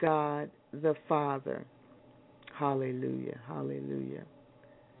God the Father. Hallelujah, hallelujah.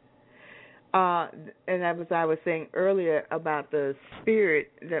 And as I was saying earlier about the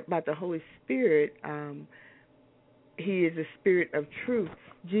Spirit, about the Holy Spirit, He is the Spirit of truth.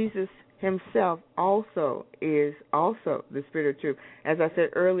 Jesus Himself also is also the Spirit of truth. As I said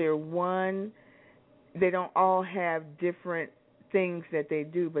earlier, one they don't all have different things that they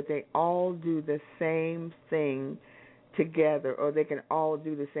do, but they all do the same thing together, or they can all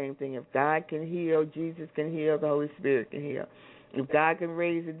do the same thing. If God can heal, Jesus can heal, the Holy Spirit can heal. If God can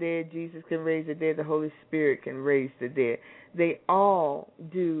raise the dead, Jesus can raise the dead, the Holy Spirit can raise the dead. They all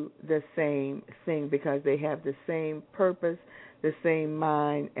do the same thing because they have the same purpose, the same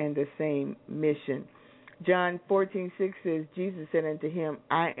mind, and the same mission. John 14:6 says, Jesus said unto him,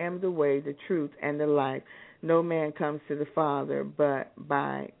 I am the way, the truth, and the life. No man comes to the Father but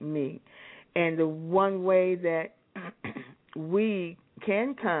by me. And the one way that we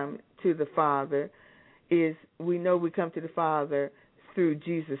can come to the Father is, we know we come to the Father through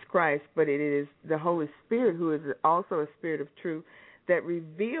Jesus Christ, but it is the Holy Spirit, who is also a spirit of truth, that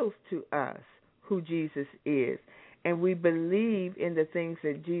reveals to us who Jesus is. And we believe in the things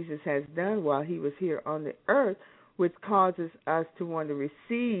that Jesus has done while he was here on the earth, which causes us to want to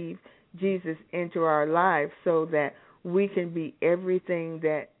receive Jesus into our lives so that we can be everything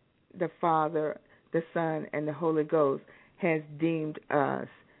that the Father, the Son, and the Holy Ghost has deemed us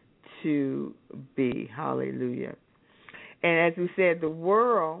to be. Hallelujah. And as we said, the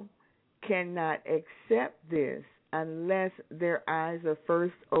world cannot accept this unless their eyes are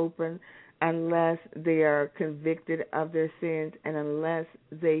first open, unless they are convicted of their sins, and unless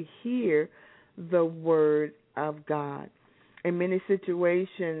they hear the word of God. In many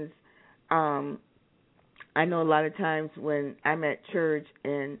situations, I know a lot of times when I'm at church,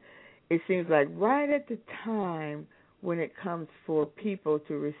 and it seems like right at the time when it comes for people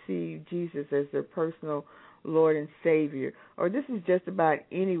to receive Jesus as their personal Lord and Savior, or this is just about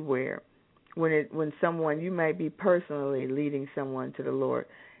anywhere, when someone, you might be personally leading someone to the Lord,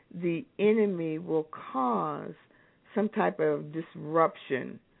 the enemy will cause some type of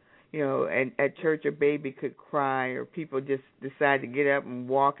disruption. You know, at church a baby could cry, or people just decide to get up and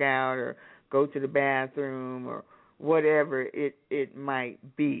walk out or go to the bathroom or whatever it might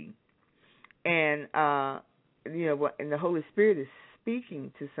be. And, and the Holy Spirit is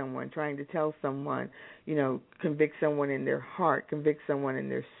speaking to someone, trying to tell someone, convict someone in their heart, convict someone in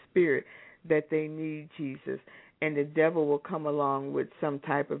their spirit that they need Jesus. And the devil will come along with some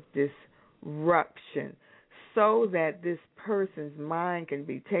type of disruption so that this person's mind can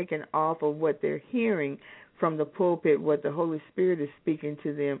be taken off of what they're hearing from the pulpit, what the Holy Spirit is speaking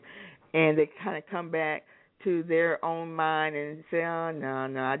to them, and they kind of come back to their own mind and say, oh,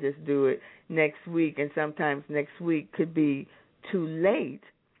 no, I just do it next week. And sometimes next week could be too late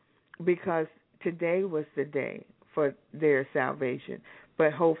because today was the day for their salvation.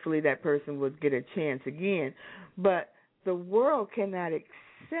 But hopefully that person would get a chance again. But the world cannot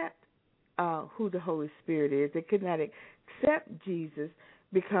accept who the Holy Spirit is. They could not accept Jesus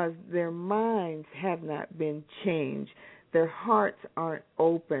because their minds have not been changed. Their hearts aren't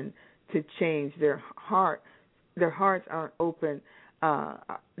open to change. Their hearts aren't open.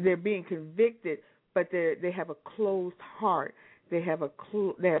 They're being convicted, but they have a closed heart. They have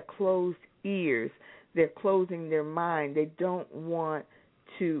closed ears. They're closing their mind. They don't want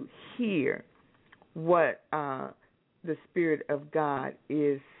to hear what the Spirit of God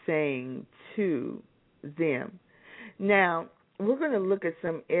is saying to them. Now, we're going to look at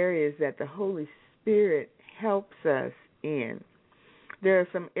some areas that the Holy Spirit helps us in. There are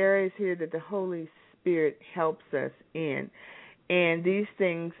some areas here that the Holy Spirit helps us in. And these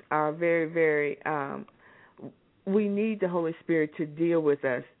things are very, very, we need the Holy Spirit to deal with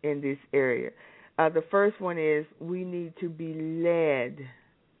us in this area. The first one is we need to be led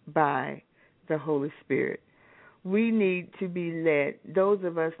by the Holy Spirit. We need to be led. Those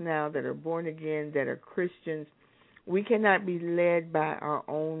of us now that are born again, that are Christians, we cannot be led by our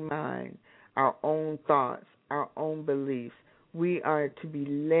own mind, our own thoughts, our own beliefs. We are to be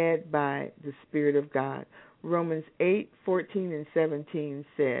led by the Spirit of God. Romans 8:14 and 17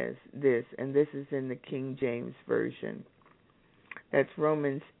 says this, and this is in the King James Version. That's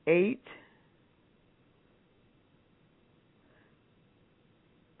Romans 8,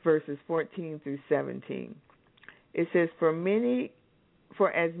 verses 14 through 17. It says, For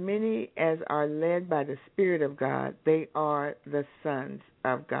as many as are led by the Spirit of God, they are the sons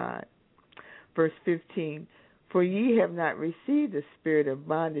of God. Verse 15, For ye have not received the spirit of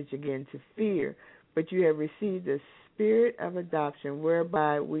bondage again to fear, but you have received the Spirit of adoption,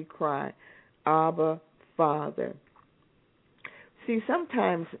 whereby we cry, Abba, Father. See,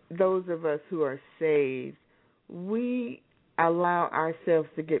 sometimes those of us who are saved, we allow ourselves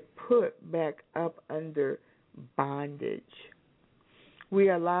to get put back up under bondage. We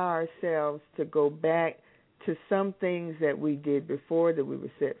allow ourselves to go back to some things that we did before that we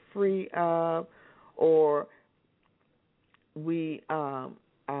were set free of, or we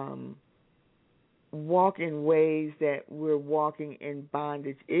walk in ways that we're walking in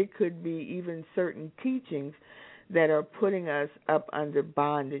bondage. It could be even certain teachings that are putting us up under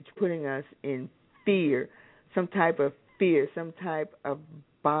bondage, putting us in fear, some type of fear, some type of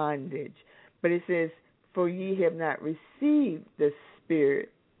bondage. But it says, for ye have not received the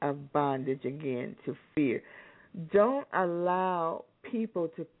spirit of bondage again to fear. Don't allow people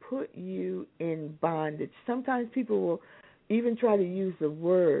to put you in bondage. Sometimes people will even try to use the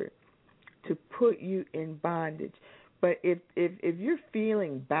word to put you in bondage. But if you're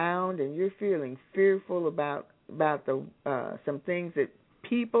feeling bound and you're feeling fearful about the some things that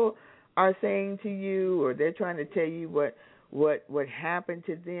people are saying to you, or they're trying to tell you what happened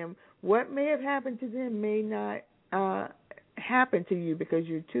to them, what may have happened to them may not happen to you, because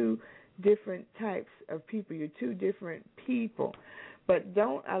you're two different types of people. You're two different people. But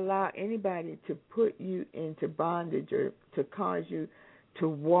don't allow anybody to put you into bondage or to cause you to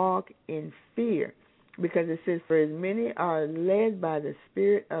walk in fear, because it says, for as many are led by the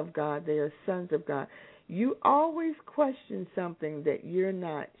Spirit of God, they are sons of God. You always question something that you're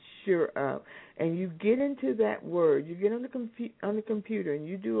not sure of, and you get into that word. You get on the computer and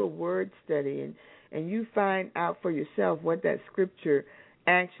you do a word study, and you find out for yourself what that scripture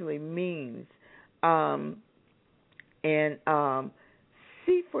actually means, and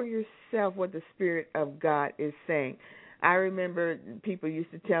see for yourself what the Spirit of God is saying. I remember people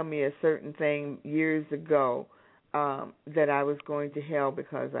used to tell me a certain thing years ago, that I was going to hell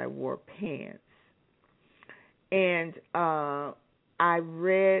because I wore pants. And I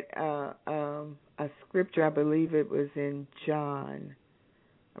read a scripture, I believe it was in John.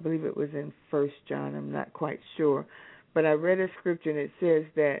 I believe it was in 1 John, I'm not quite sure. But I read a scripture, and it says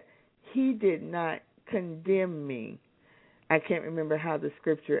that he did not condemn me. I can't remember how the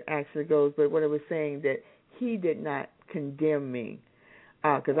scripture actually goes, but what it was saying, that he did not condemn me.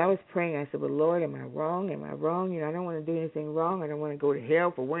 Because I was praying, I said, well, Lord, am I wrong? Am I wrong? I don't want to do anything wrong. I don't want to go to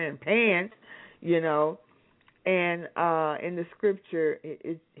hell for wearing pants, And in the scripture,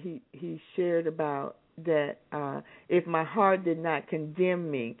 he shared about that if my heart did not condemn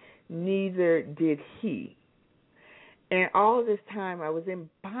me, neither did he. And all this time I was in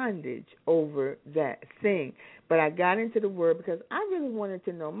bondage over that thing. But I got into the Word because I really wanted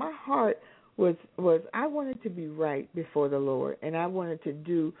to know. My heart was I wanted to be right before the Lord, and I wanted to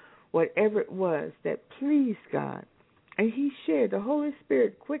do whatever it was that pleased God. And he shared, the Holy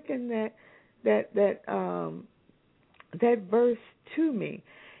Spirit quickened that verse to me.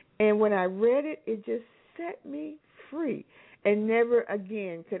 And when I read it, it just set me free. And never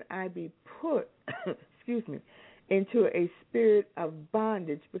again could I be put, into a spirit of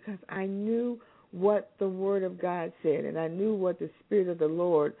bondage, because I knew what the Word of God said, and I knew what the Spirit of the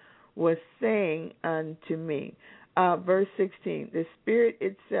Lord was saying unto me. Verse 16, the Spirit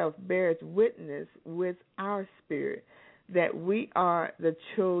itself bears witness with our spirit that we are the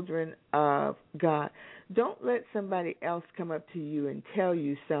children of God. Don't let somebody else come up to you and tell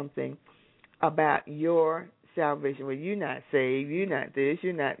you something about your salvation. Well, you're not saved, you're not this,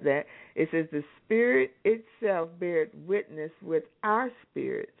 you're not that. It says the Spirit itself bears witness with our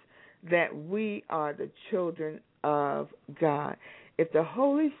spirits that we are the children of God. If the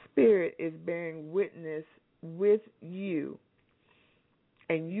Holy Spirit is bearing witness with you,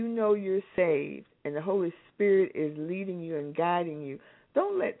 and you know you're saved, and the Holy Spirit is leading you and guiding you,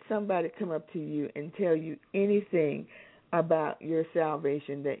 don't let somebody come up to you and tell you anything about your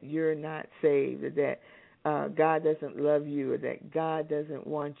salvation, that you're not saved, or that God doesn't love you, or that God doesn't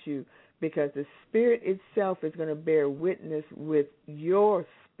want you, because the Spirit itself is going to bear witness with your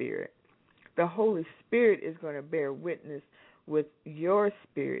spirit. The Holy Spirit is going to bear witness with your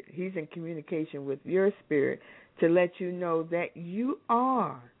spirit. He's in communication with your spirit to let you know that you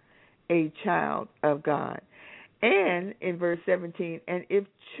are a child of God. And in verse 17, and if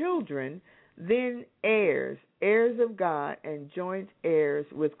children, then heirs, heirs of God, and joint heirs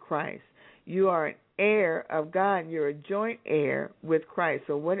with Christ. You are an heir of God, and you're a joint heir with Christ.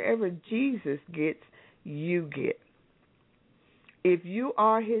 So whatever Jesus gets, you get. If you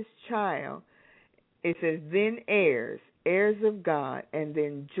are his child, it says then heirs, heirs of God, and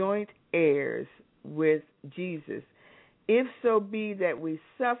then joint heirs with Jesus. If so be that we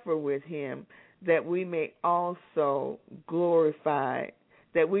suffer with him, that we may also glorify,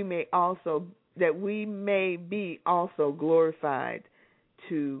 that we may be also glorified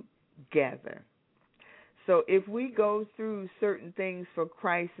together. So if we go through certain things for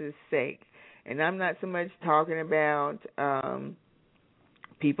Christ's sake, and I'm not so much talking about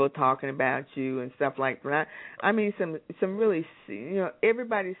people talking about you and stuff like that. I mean some really,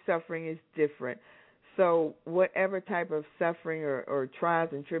 everybody's suffering is different. So whatever type of suffering or trials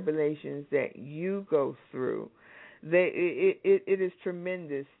and tribulations that you go through, it is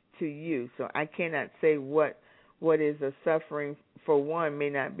tremendous to you. So I cannot say what is a suffering for one may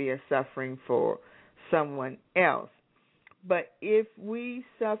not be a suffering for someone else. But if we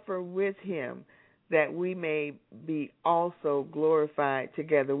suffer with him, that we may be also glorified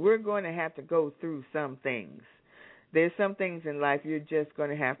together. We're going to have to go through some things. There's some things in life you're just going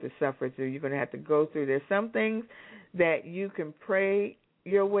to have to suffer through. You're going to have to go through. There's some things that you can pray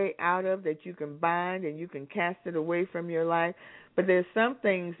your way out of, that you can bind and you can cast it away from your life. But there's some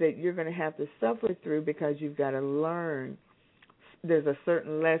things that you're going to have to suffer through because you've got to learn. There's a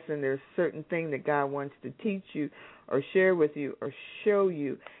certain lesson, there's a certain thing that God wants to teach you or share with you or show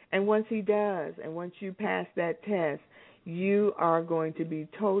you. And once he does, and once you pass that test, you are going to be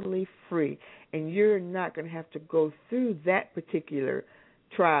totally free. And you're not going to have to go through that particular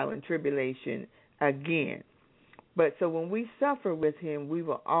trial and tribulation again. But so when we suffer with him, we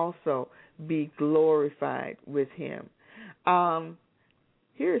will also be glorified with him.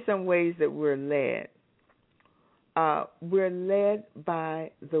 Here are some ways that we're led. We're led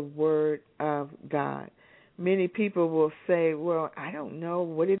by the Word of God. Many people will say, well, I don't know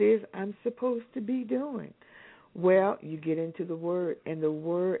what it is I'm supposed to be doing. Well, you get into the Word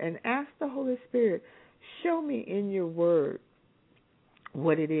and ask the Holy Spirit, show me in your Word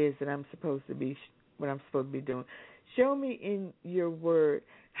what it is that I'm supposed to be, what I'm supposed to be doing. Show me in your Word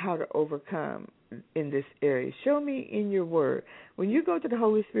how to overcome in this area. Show me in your Word. When you go to the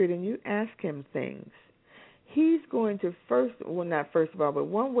Holy Spirit and you ask him things, he's going to not first of all, but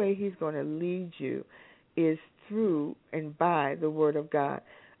one way he's going to lead you is through and by the Word of God.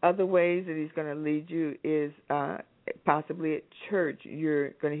 Other ways that he's going to lead you is possibly at church.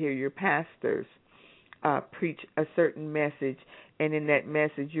 You're going to hear your pastors preach a certain message, and in that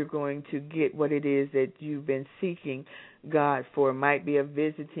message you're going to get what it is that you've been seeking God for. It might be a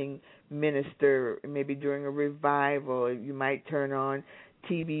visiting minister, maybe during a revival. You might turn on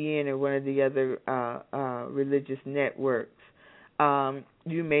TBN or one of the other religious networks.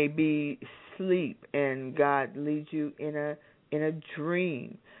 You may be asleep and God leads you in a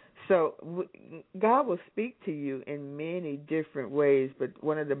dream. So God will speak to you in many different ways, but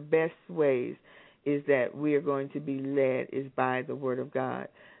one of the best ways is that we are going to be led is by the Word of God.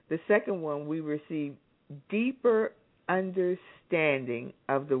 The second one, we receive deeper understanding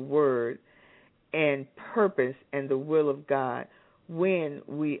of the Word and purpose and the will of God when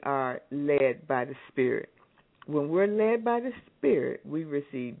we are led by the Spirit. When we're led by the Spirit, we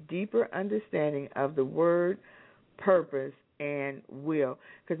receive deeper understanding of the Word, purpose, and will.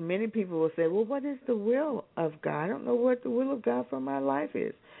 Because many people will say, well, what is the will of God? I don't know what the will of God for my life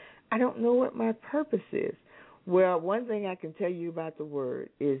is. I don't know what my purpose is. Well, one thing I can tell you about the Word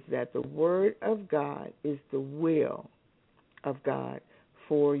is that the Word of God is the will of God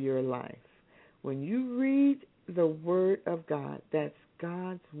for your life. When you read the Word of God, that's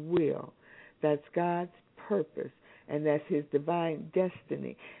God's will, that's God's purpose, and that's his divine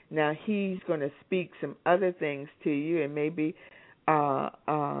destiny. Now, he's going to speak some other things to you, and maybe part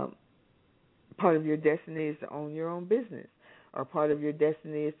of your destiny is to own your own business, or part of your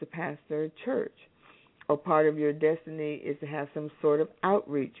destiny is to pastor a church, or part of your destiny is to have some sort of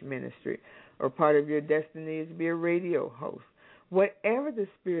outreach ministry, or part of your destiny is to be a radio host. Whatever the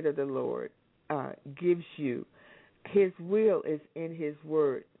Spirit of the Lord gives you, his will is in his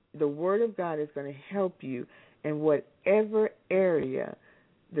Word. The Word of God is going to help you in whatever area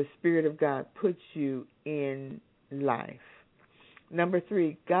the Spirit of God puts you in life. Number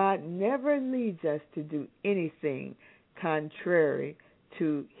 3, God never leads us to do anything contrary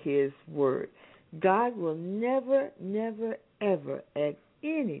to his Word. God will never, ever, at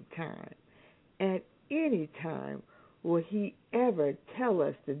any time, will he ever tell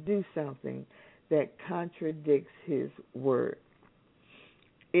us to do something that contradicts his Word.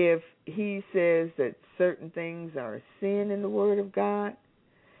 If he says that certain things are sin in the Word of God,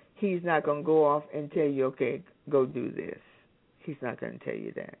 he's not going to go off and tell you, okay, go do this. He's not going to tell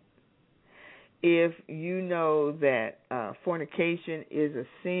you that. If you know that fornication is a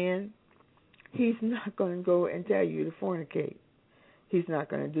sin, he's not going to go and tell you to fornicate. He's not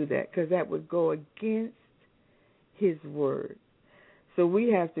going to do that because that would go against his Word. So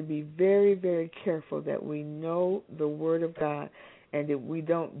we have to be very, very careful that we know the Word of God and that we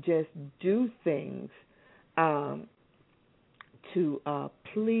don't just do things to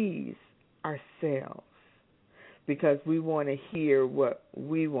please ourselves because we want to hear what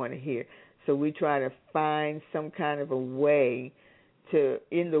we want to hear. So we try to find some kind of a way to,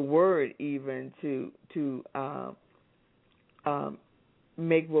 in the Word even, to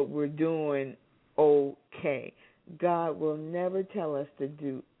make what we're doing okay. God will never tell us to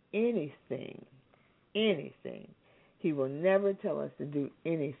do anything. He will never tell us to do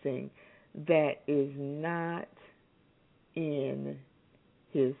anything that is not in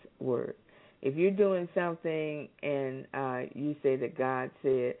His Word. If you're doing something and you say that God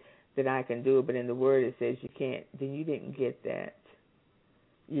said that I can do it, but in the Word it says you can't, then you didn't get that.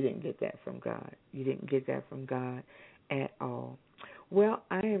 You didn't get that from God. You didn't get that from God at all. Well,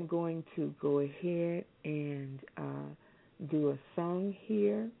 I am going to go ahead and do a song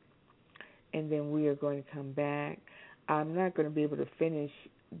here, and then we are going to come back. I'm not going to be able to finish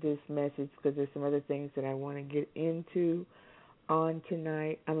this message because there's some other things that I want to get into on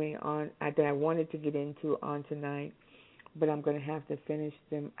tonight. That I wanted to get into on tonight, but I'm going to have to finish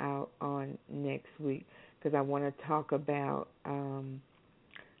them out on next week because I want to talk about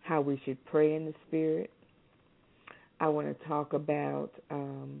how we should pray in the Spirit. I want to talk about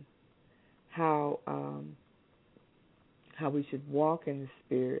how we should walk in the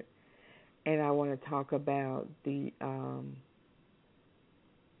Spirit, and I want to talk about being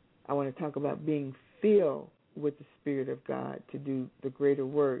filled with the Spirit of God to do the greater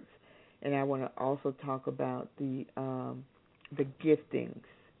works, and I want to also talk about the giftings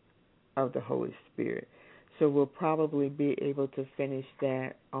of the Holy Spirit. So we'll probably be able to finish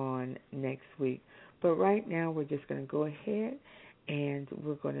that on next week. But right now we're just going to go ahead and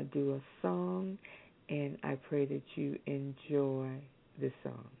we're going to do a song, and I pray that you enjoy this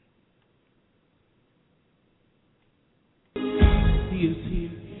song. He is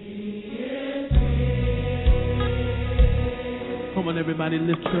here. Come on, everybody,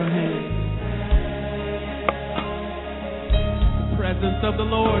 lift your hands. The presence of the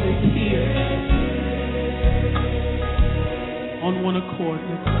Lord is here. On one accord,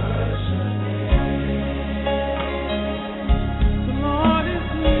 let's worship. The Lord is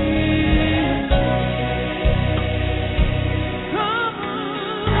here. Come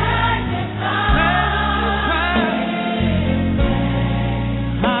on, magnify.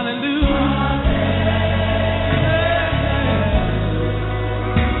 Hallelujah.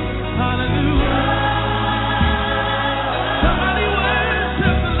 Hallelujah. Somebody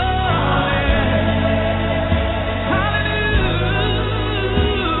worship the Lord. Hallelujah.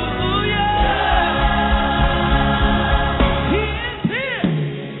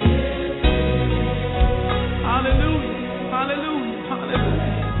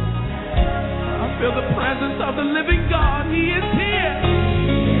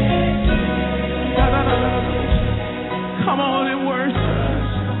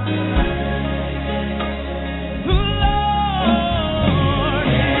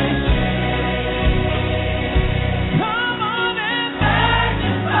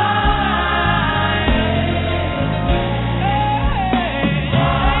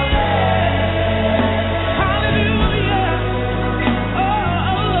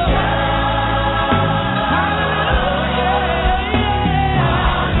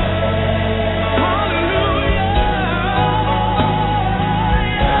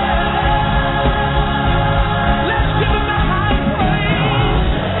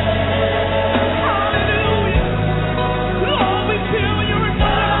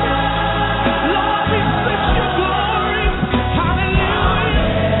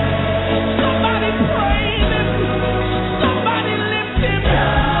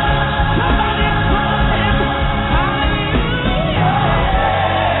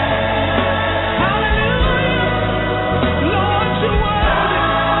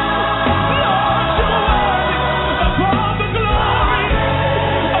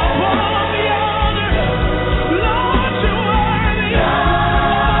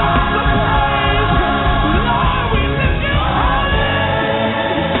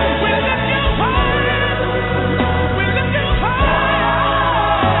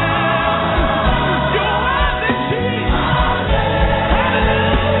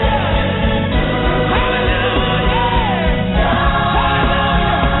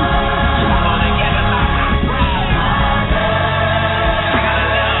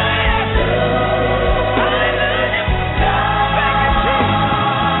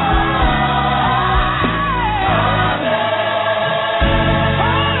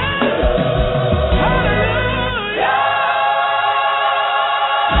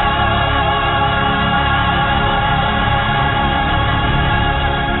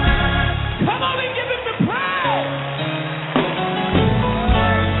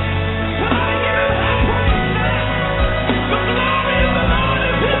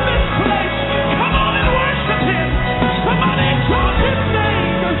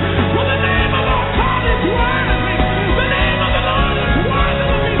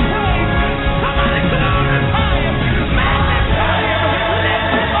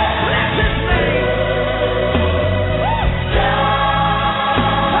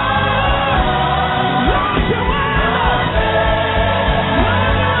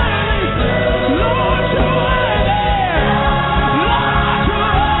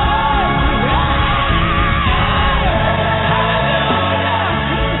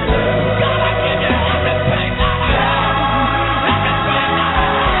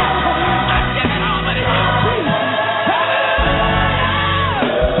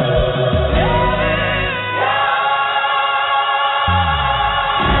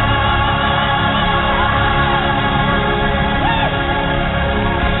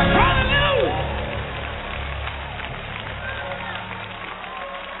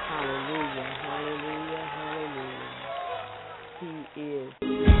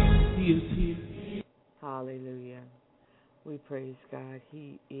 He is here. Hallelujah. We praise God.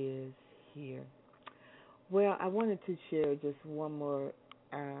 He is here. Well, I wanted to share just one more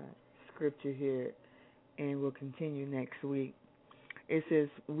scripture here, and we'll continue next week. It says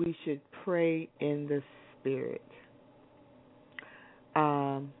we should pray in the Spirit.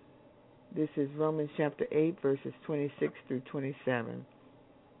 This is Romans chapter 8, verses 26 through 27.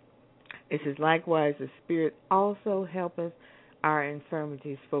 It says, likewise, the Spirit also helpeth our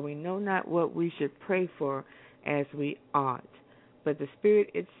infirmities, for we know not what we should pray for as we ought. But the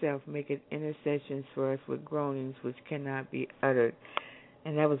Spirit itself maketh intercessions for us with groanings which cannot be uttered.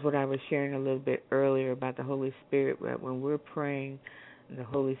 And that was what I was sharing a little bit earlier about the Holy Spirit. When we're praying, the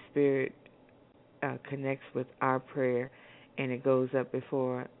Holy Spirit connects with our prayer, and it goes up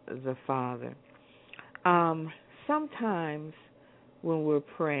before the Father. Sometimes when we're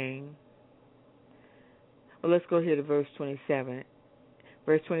praying, well, let's go here to verse 27.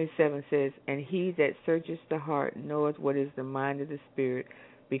 Verse 27 says, and he that searcheth the heart knoweth what is the mind of the Spirit,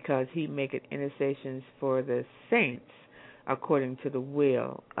 because he maketh intercessions for the saints according to the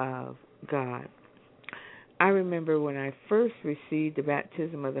will of God. I remember when I first received the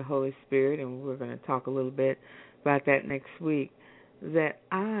baptism of the Holy Spirit, and we're going to talk a little bit about that next week, that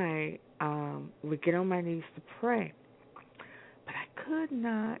I would get on my knees to pray. But I could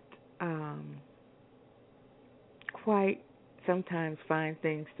not quite sometimes find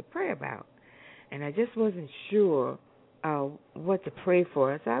things to pray about. And I just wasn't sure what to pray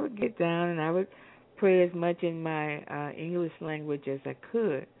for. So I would get down and I would pray as much in my English language as I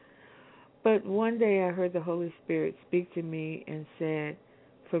could. But one day I heard the Holy Spirit speak to me and said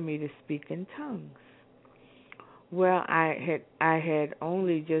for me to speak in tongues. Well, I had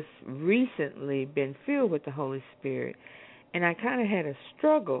only just recently been filled with the Holy Spirit, and I kind of had a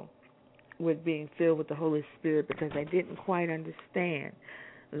struggle with being filled with the Holy Spirit because I didn't quite understand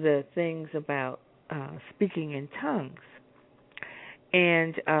the things about speaking in tongues.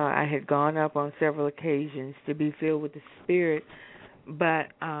 And I had gone up on several occasions to be filled with the Spirit,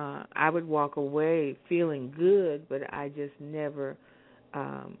 but I would walk away feeling good, but I just never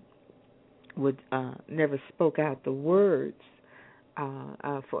never spoke out the words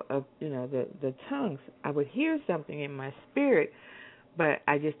for the tongues. I would hear something in my spirit, but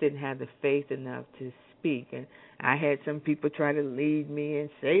I just didn't have the faith enough to speak. And I had some people try to lead me and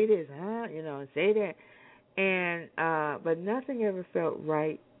say this, and say that, and but nothing ever felt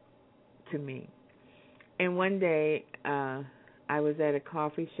right to me. And one day I was at a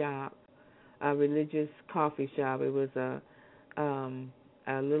coffee shop, a religious coffee shop. It was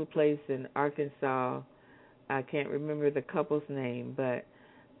a little place in Arkansas. I can't remember the couple's name, but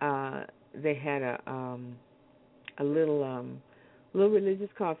they had a little religious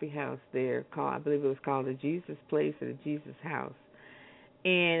coffee house there called, I believe it was called the Jesus Place or the Jesus House.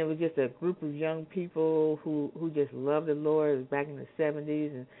 And it was just a group of young people who just loved the Lord. It was back in the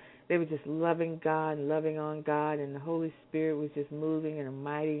 70s, and they were just loving God and loving on God, and the Holy Spirit was just moving in a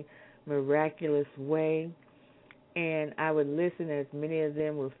mighty, miraculous way. And I would listen as many of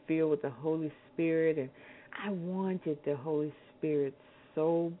them were filled with the Holy Spirit, and I wanted the Holy Spirit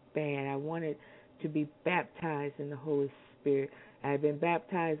so bad. I wanted to be baptized in the Holy Spirit. I had been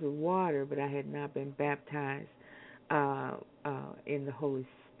baptized with water, but I had not been baptized in the Holy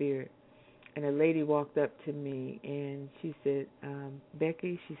Spirit. And a lady walked up to me, and she said,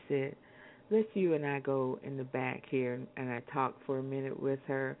 Becky, she said, let's you and I go in the back here. And I talked for a minute with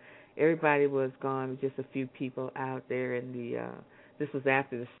her. Everybody was gone, just a few people out there in the, this was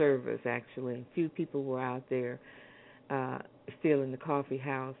after the service, actually. A few people were out there still in the coffee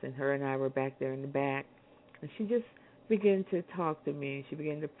house, and her and I were back there in the back. And she just began to talk to me, and she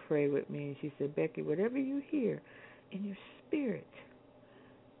began to pray with me. And she said, Becky, whatever you hear in your spirit,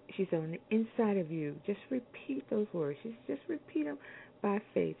 she said, on the inside of you, just repeat those words. She said, just repeat them by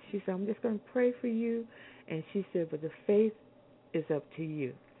faith. She said, I'm just going to pray for you. And she said, but the faith is up to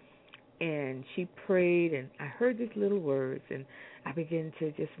you. And she prayed, and I heard these little words, and I began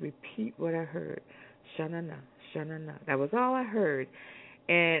to just repeat what I heard. Shanana, shanana. That was all I heard.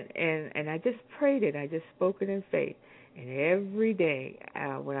 And I just prayed it. I just spoke it in faith. And every day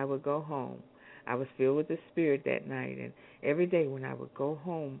when I would go home, I was filled with the Spirit that night. And every day when I would go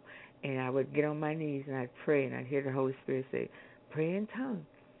home and I would get on my knees and I'd pray, and I'd hear the Holy Spirit say, pray in tongues.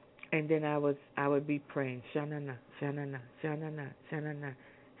 And then I would be praying, shanana, shanana, shanana, shanana,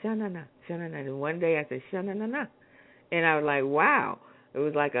 shanana, shanana. And one day I said, shanana. And I was like, wow. It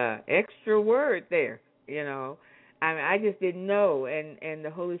was like a extra word there, I mean, I just didn't know. And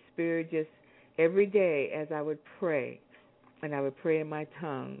the Holy Spirit just, every day as I would pray, and I would pray in my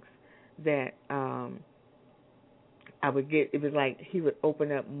tongues, that I would get, it was like he would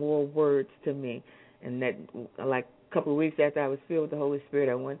open up more words to me. And that, like a couple of weeks after I was filled with the Holy Spirit,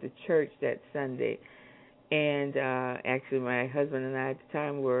 I went to church that Sunday. And actually, my husband and I at the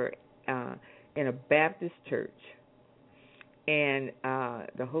time were in a Baptist church. And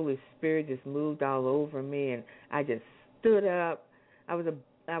the Holy Spirit just moved all over me, and I just stood up. I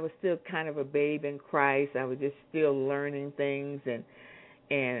was still kind of a babe in Christ. I was just still learning things,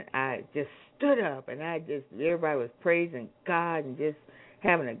 and I just stood up, and everybody was praising God and just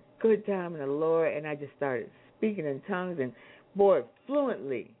having a good time in the Lord, and I just started speaking in tongues, and boy,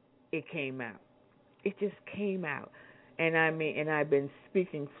 fluently it came out. It just came out, and I've been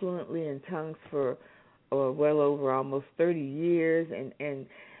speaking fluently in tongues for well over almost 30 years,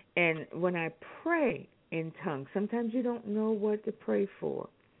 and when I pray in tongues, sometimes you don't know what to pray for,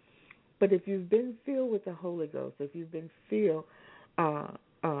 but if you've been filled with the Holy Ghost, if you've been filled,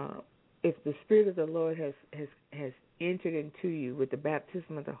 if the Spirit of the Lord has entered into you with the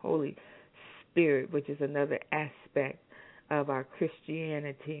baptism of the Holy Spirit, which is another aspect of our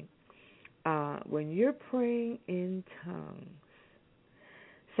Christianity, when you're praying in tongues,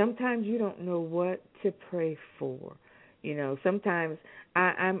 sometimes you don't know what to pray for. You know, sometimes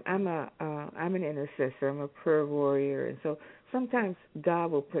I'm an intercessor. I'm a prayer warrior, and so sometimes God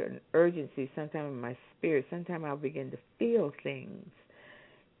will put an urgency sometime in my spirit. Sometimes I'll begin to feel things,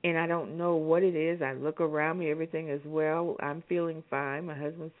 and I don't know what it is. I look around me, everything is well. I'm feeling fine. My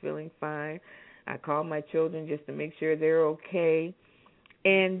husband's feeling fine. I call my children just to make sure they're okay.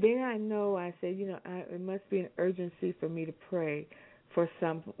 And then I know, I say, it must be an urgency for me to pray for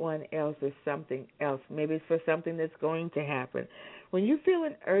someone else or something else. Maybe it's for something that's going to happen. When you feel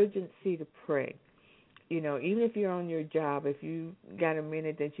an urgency to pray, even if you're on your job, if you got a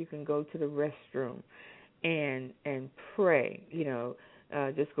minute that you can go to the restroom and pray,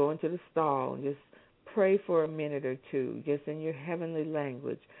 just go into the stall and just pray for a minute or two, just in your heavenly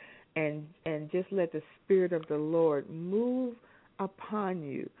language, and just let the Spirit of the Lord move upon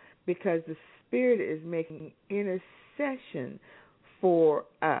you, because the Spirit is making intercession for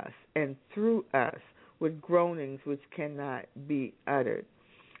us and through us with groanings which cannot be uttered.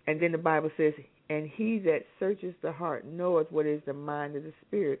 And then the Bible says, and he that searches the heart knoweth what is the mind of the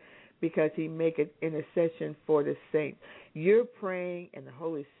Spirit, because he maketh intercession for the saints. You're praying, and the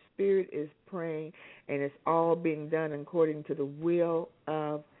Holy Spirit is praying, and it's all being done according to the will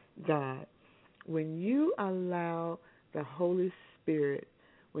of God. When you allow the Holy Spirit,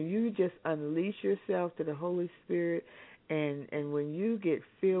 when you just unleash yourself to the Holy Spirit, and when you get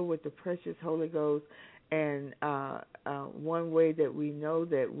filled with the precious Holy Ghost, and one way that we know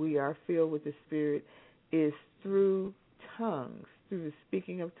that we are filled with the Spirit is through tongues, through the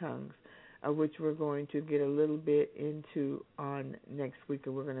speaking of tongues, which we're going to get a little bit into on next week,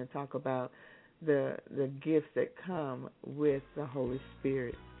 and we're going to talk about the gifts that come with the Holy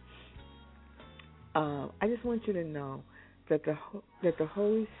Spirit. I just want you to know that the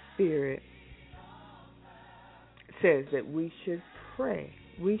Holy Spirit says that we should pray.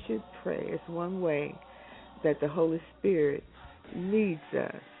 We should pray. It's one way that the Holy Spirit leads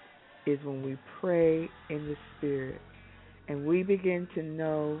us, is when we pray in the Spirit, and we begin to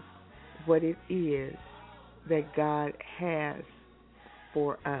know what it is that God has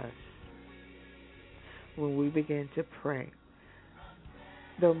for us. When we begin to pray,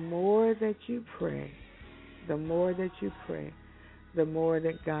 the more that you pray, the more that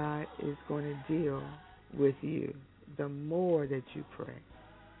God is going to deal with you, the more that you pray.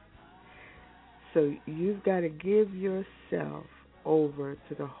 So you've got to give yourself over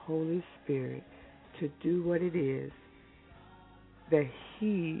to the Holy Spirit to do what it is that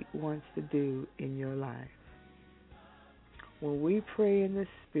He wants to do in your life. When we pray in the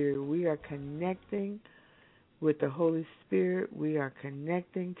Spirit, we are connecting with the Holy Spirit. We are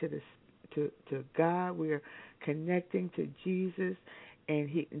connecting to God. We are connecting to Jesus, and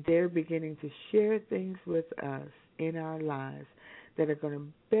they're beginning to share things with us in our lives that are going to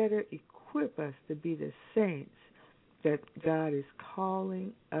better equip us to be the saints that God is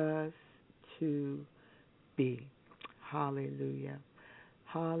calling us to be. Hallelujah.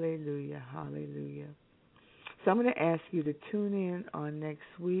 Hallelujah. Hallelujah. So I'm going to ask you to tune in on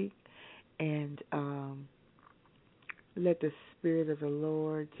next week and let the Spirit of the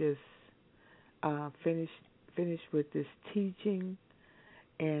Lord just finish with this teaching,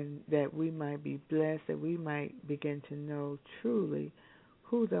 and that we might be blessed, that we might begin to know truly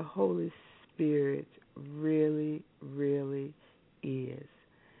who the Holy Spirit really, really is.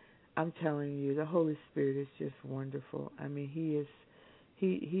 I'm telling you, the Holy Spirit is just wonderful. I mean, He is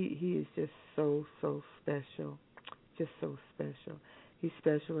just so special, just so special. He's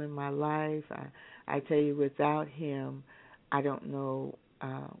special in my life. I tell you, without him, I don't know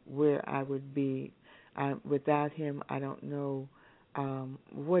where I would be. Without him, I don't know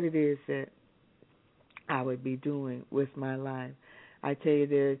what it is that I would be doing with my life. I tell you,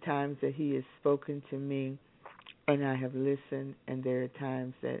 there are times that he has spoken to me and I have listened, and there are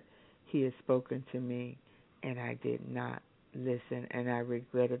times that he has spoken to me and I did not listen, and I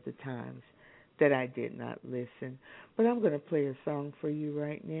regretted the times that I did not listen. But I'm going to play a song for you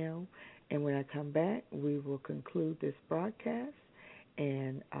right now, and when I come back, we will conclude this broadcast,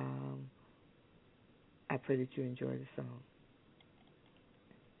 and I pray that you enjoy the song.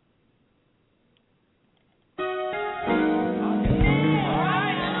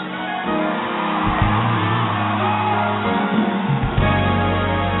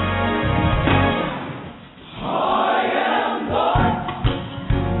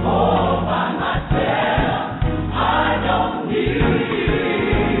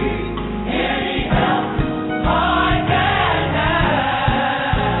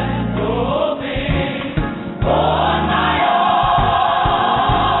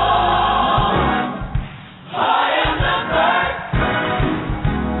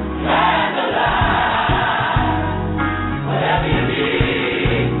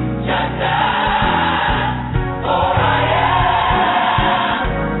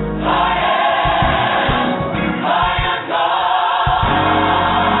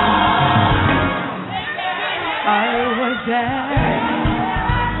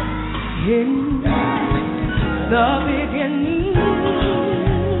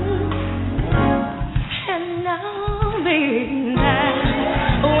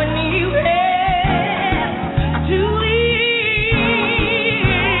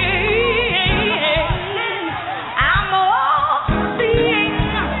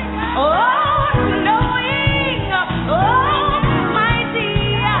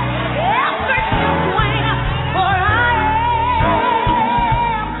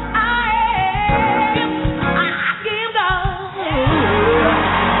 I give God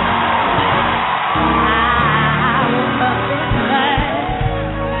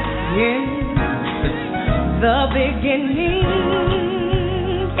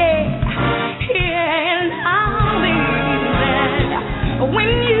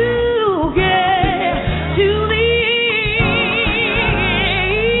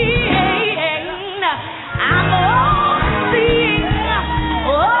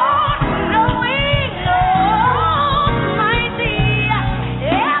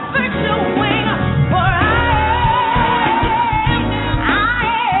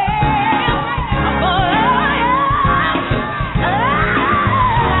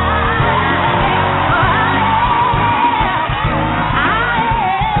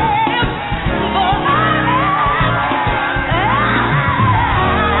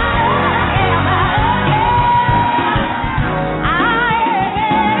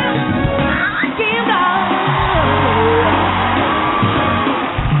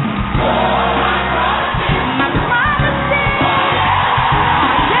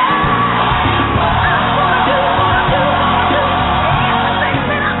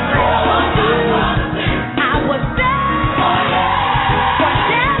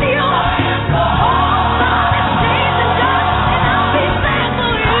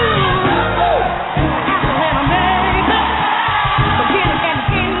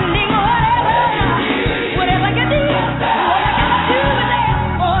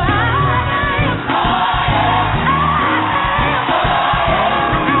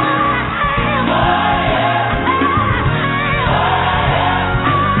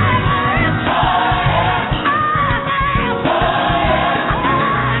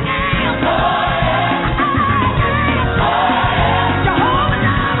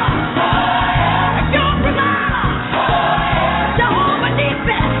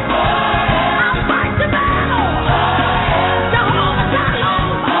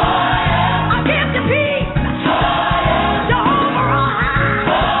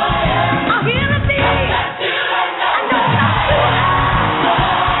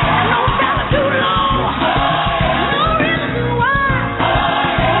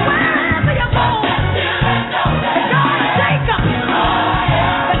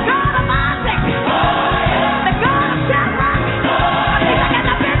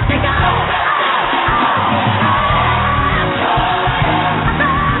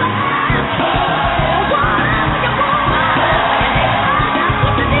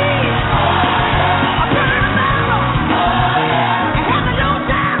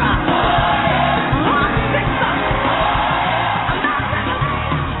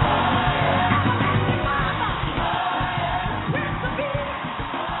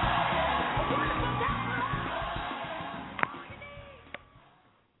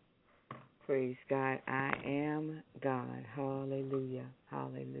Praise God. I am God. Hallelujah.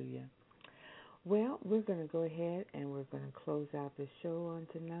 Hallelujah. Well, we're going to go ahead and we're going to close out the show on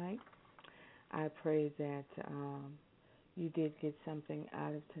tonight. I pray that you did get something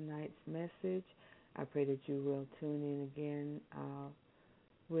out of tonight's message. I pray that you will tune in again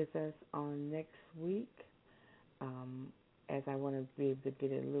with us on next week, as I want to be able to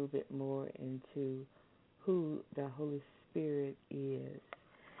get a little bit more into who the Holy Spirit is.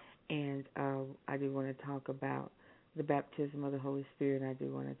 And I do want to talk about the baptism of the Holy Spirit. I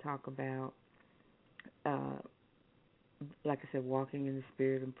do want to talk about, like I said, walking in the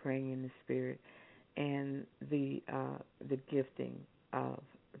Spirit and praying in the Spirit, and the gifting of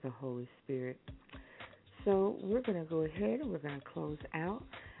the Holy Spirit. So we're going to go ahead and we're going to close out.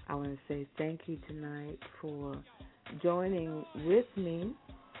 I want to say thank you tonight for joining with me,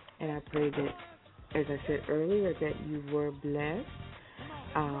 and I pray that, as I said earlier, that you were blessed.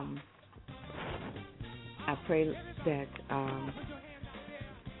 I pray that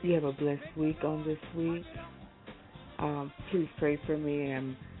you have a blessed week on this week. Please pray for me.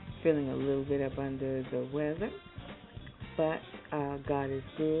 I'm feeling a little bit up under the weather, but God is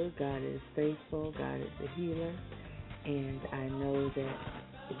good. God is faithful. God is a healer, and I know that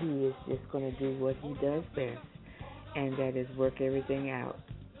He is just going to do what He does best, and that is work everything out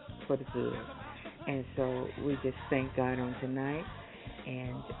for the good. And so we just thank God on tonight,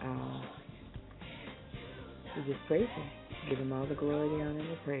 and we just praise Him. Give Him all the glory, the honor,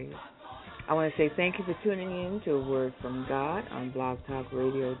 and the praise. I want to say thank you for tuning in to A Word from God on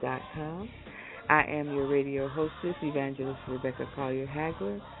blogtalkradio.com. I am your radio hostess, Evangelist Rebecca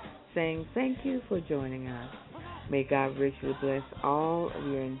Collier-Hagler, saying thank you for joining us. May God richly bless all of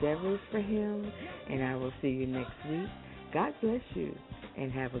your endeavors for Him, and I will see you next week. God bless you,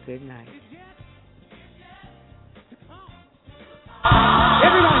 and have a good night.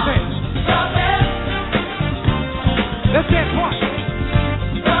 Everybody say, let's say it twice.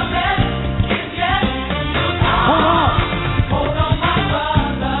 Hold on. Hold on, my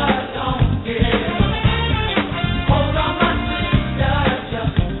brother, don't give up. Hold on, my sister,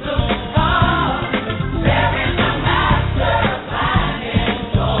 just look up. There is a master plan in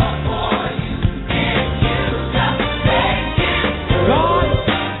store for you. If you just make it through,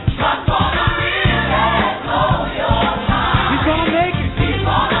 God's gonna really blow your mind. He's gonna make it. He's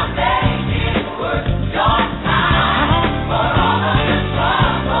gonna make it worth your time. For all of the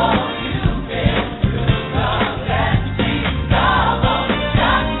trouble you've been through, the blessings double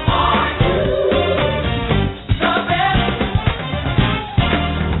just for you. The best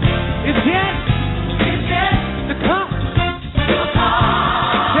is yet to come.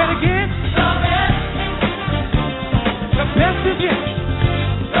 Say it again. The best is yet.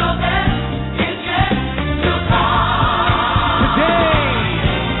 The best is yet to come. Today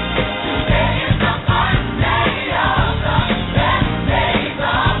is the first day of the best days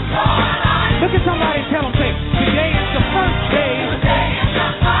of your life. Look at somebody and tell them, say, today is the first day of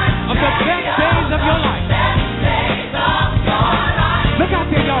the best days of your life. Look out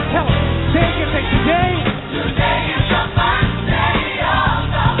there, y'all, tell them. Say it again, say, today is the first day of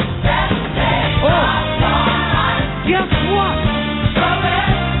the best days of your life. Guess what? The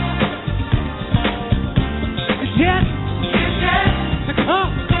best is yet to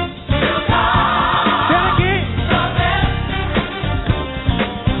come. Say it again.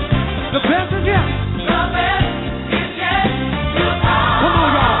 The best is yet. Come on,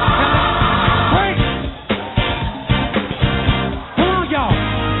 y'all. Break. Come on, y'all.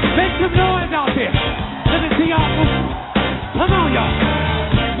 Make some noise out there. Let me see y'all move. Come on, y'all.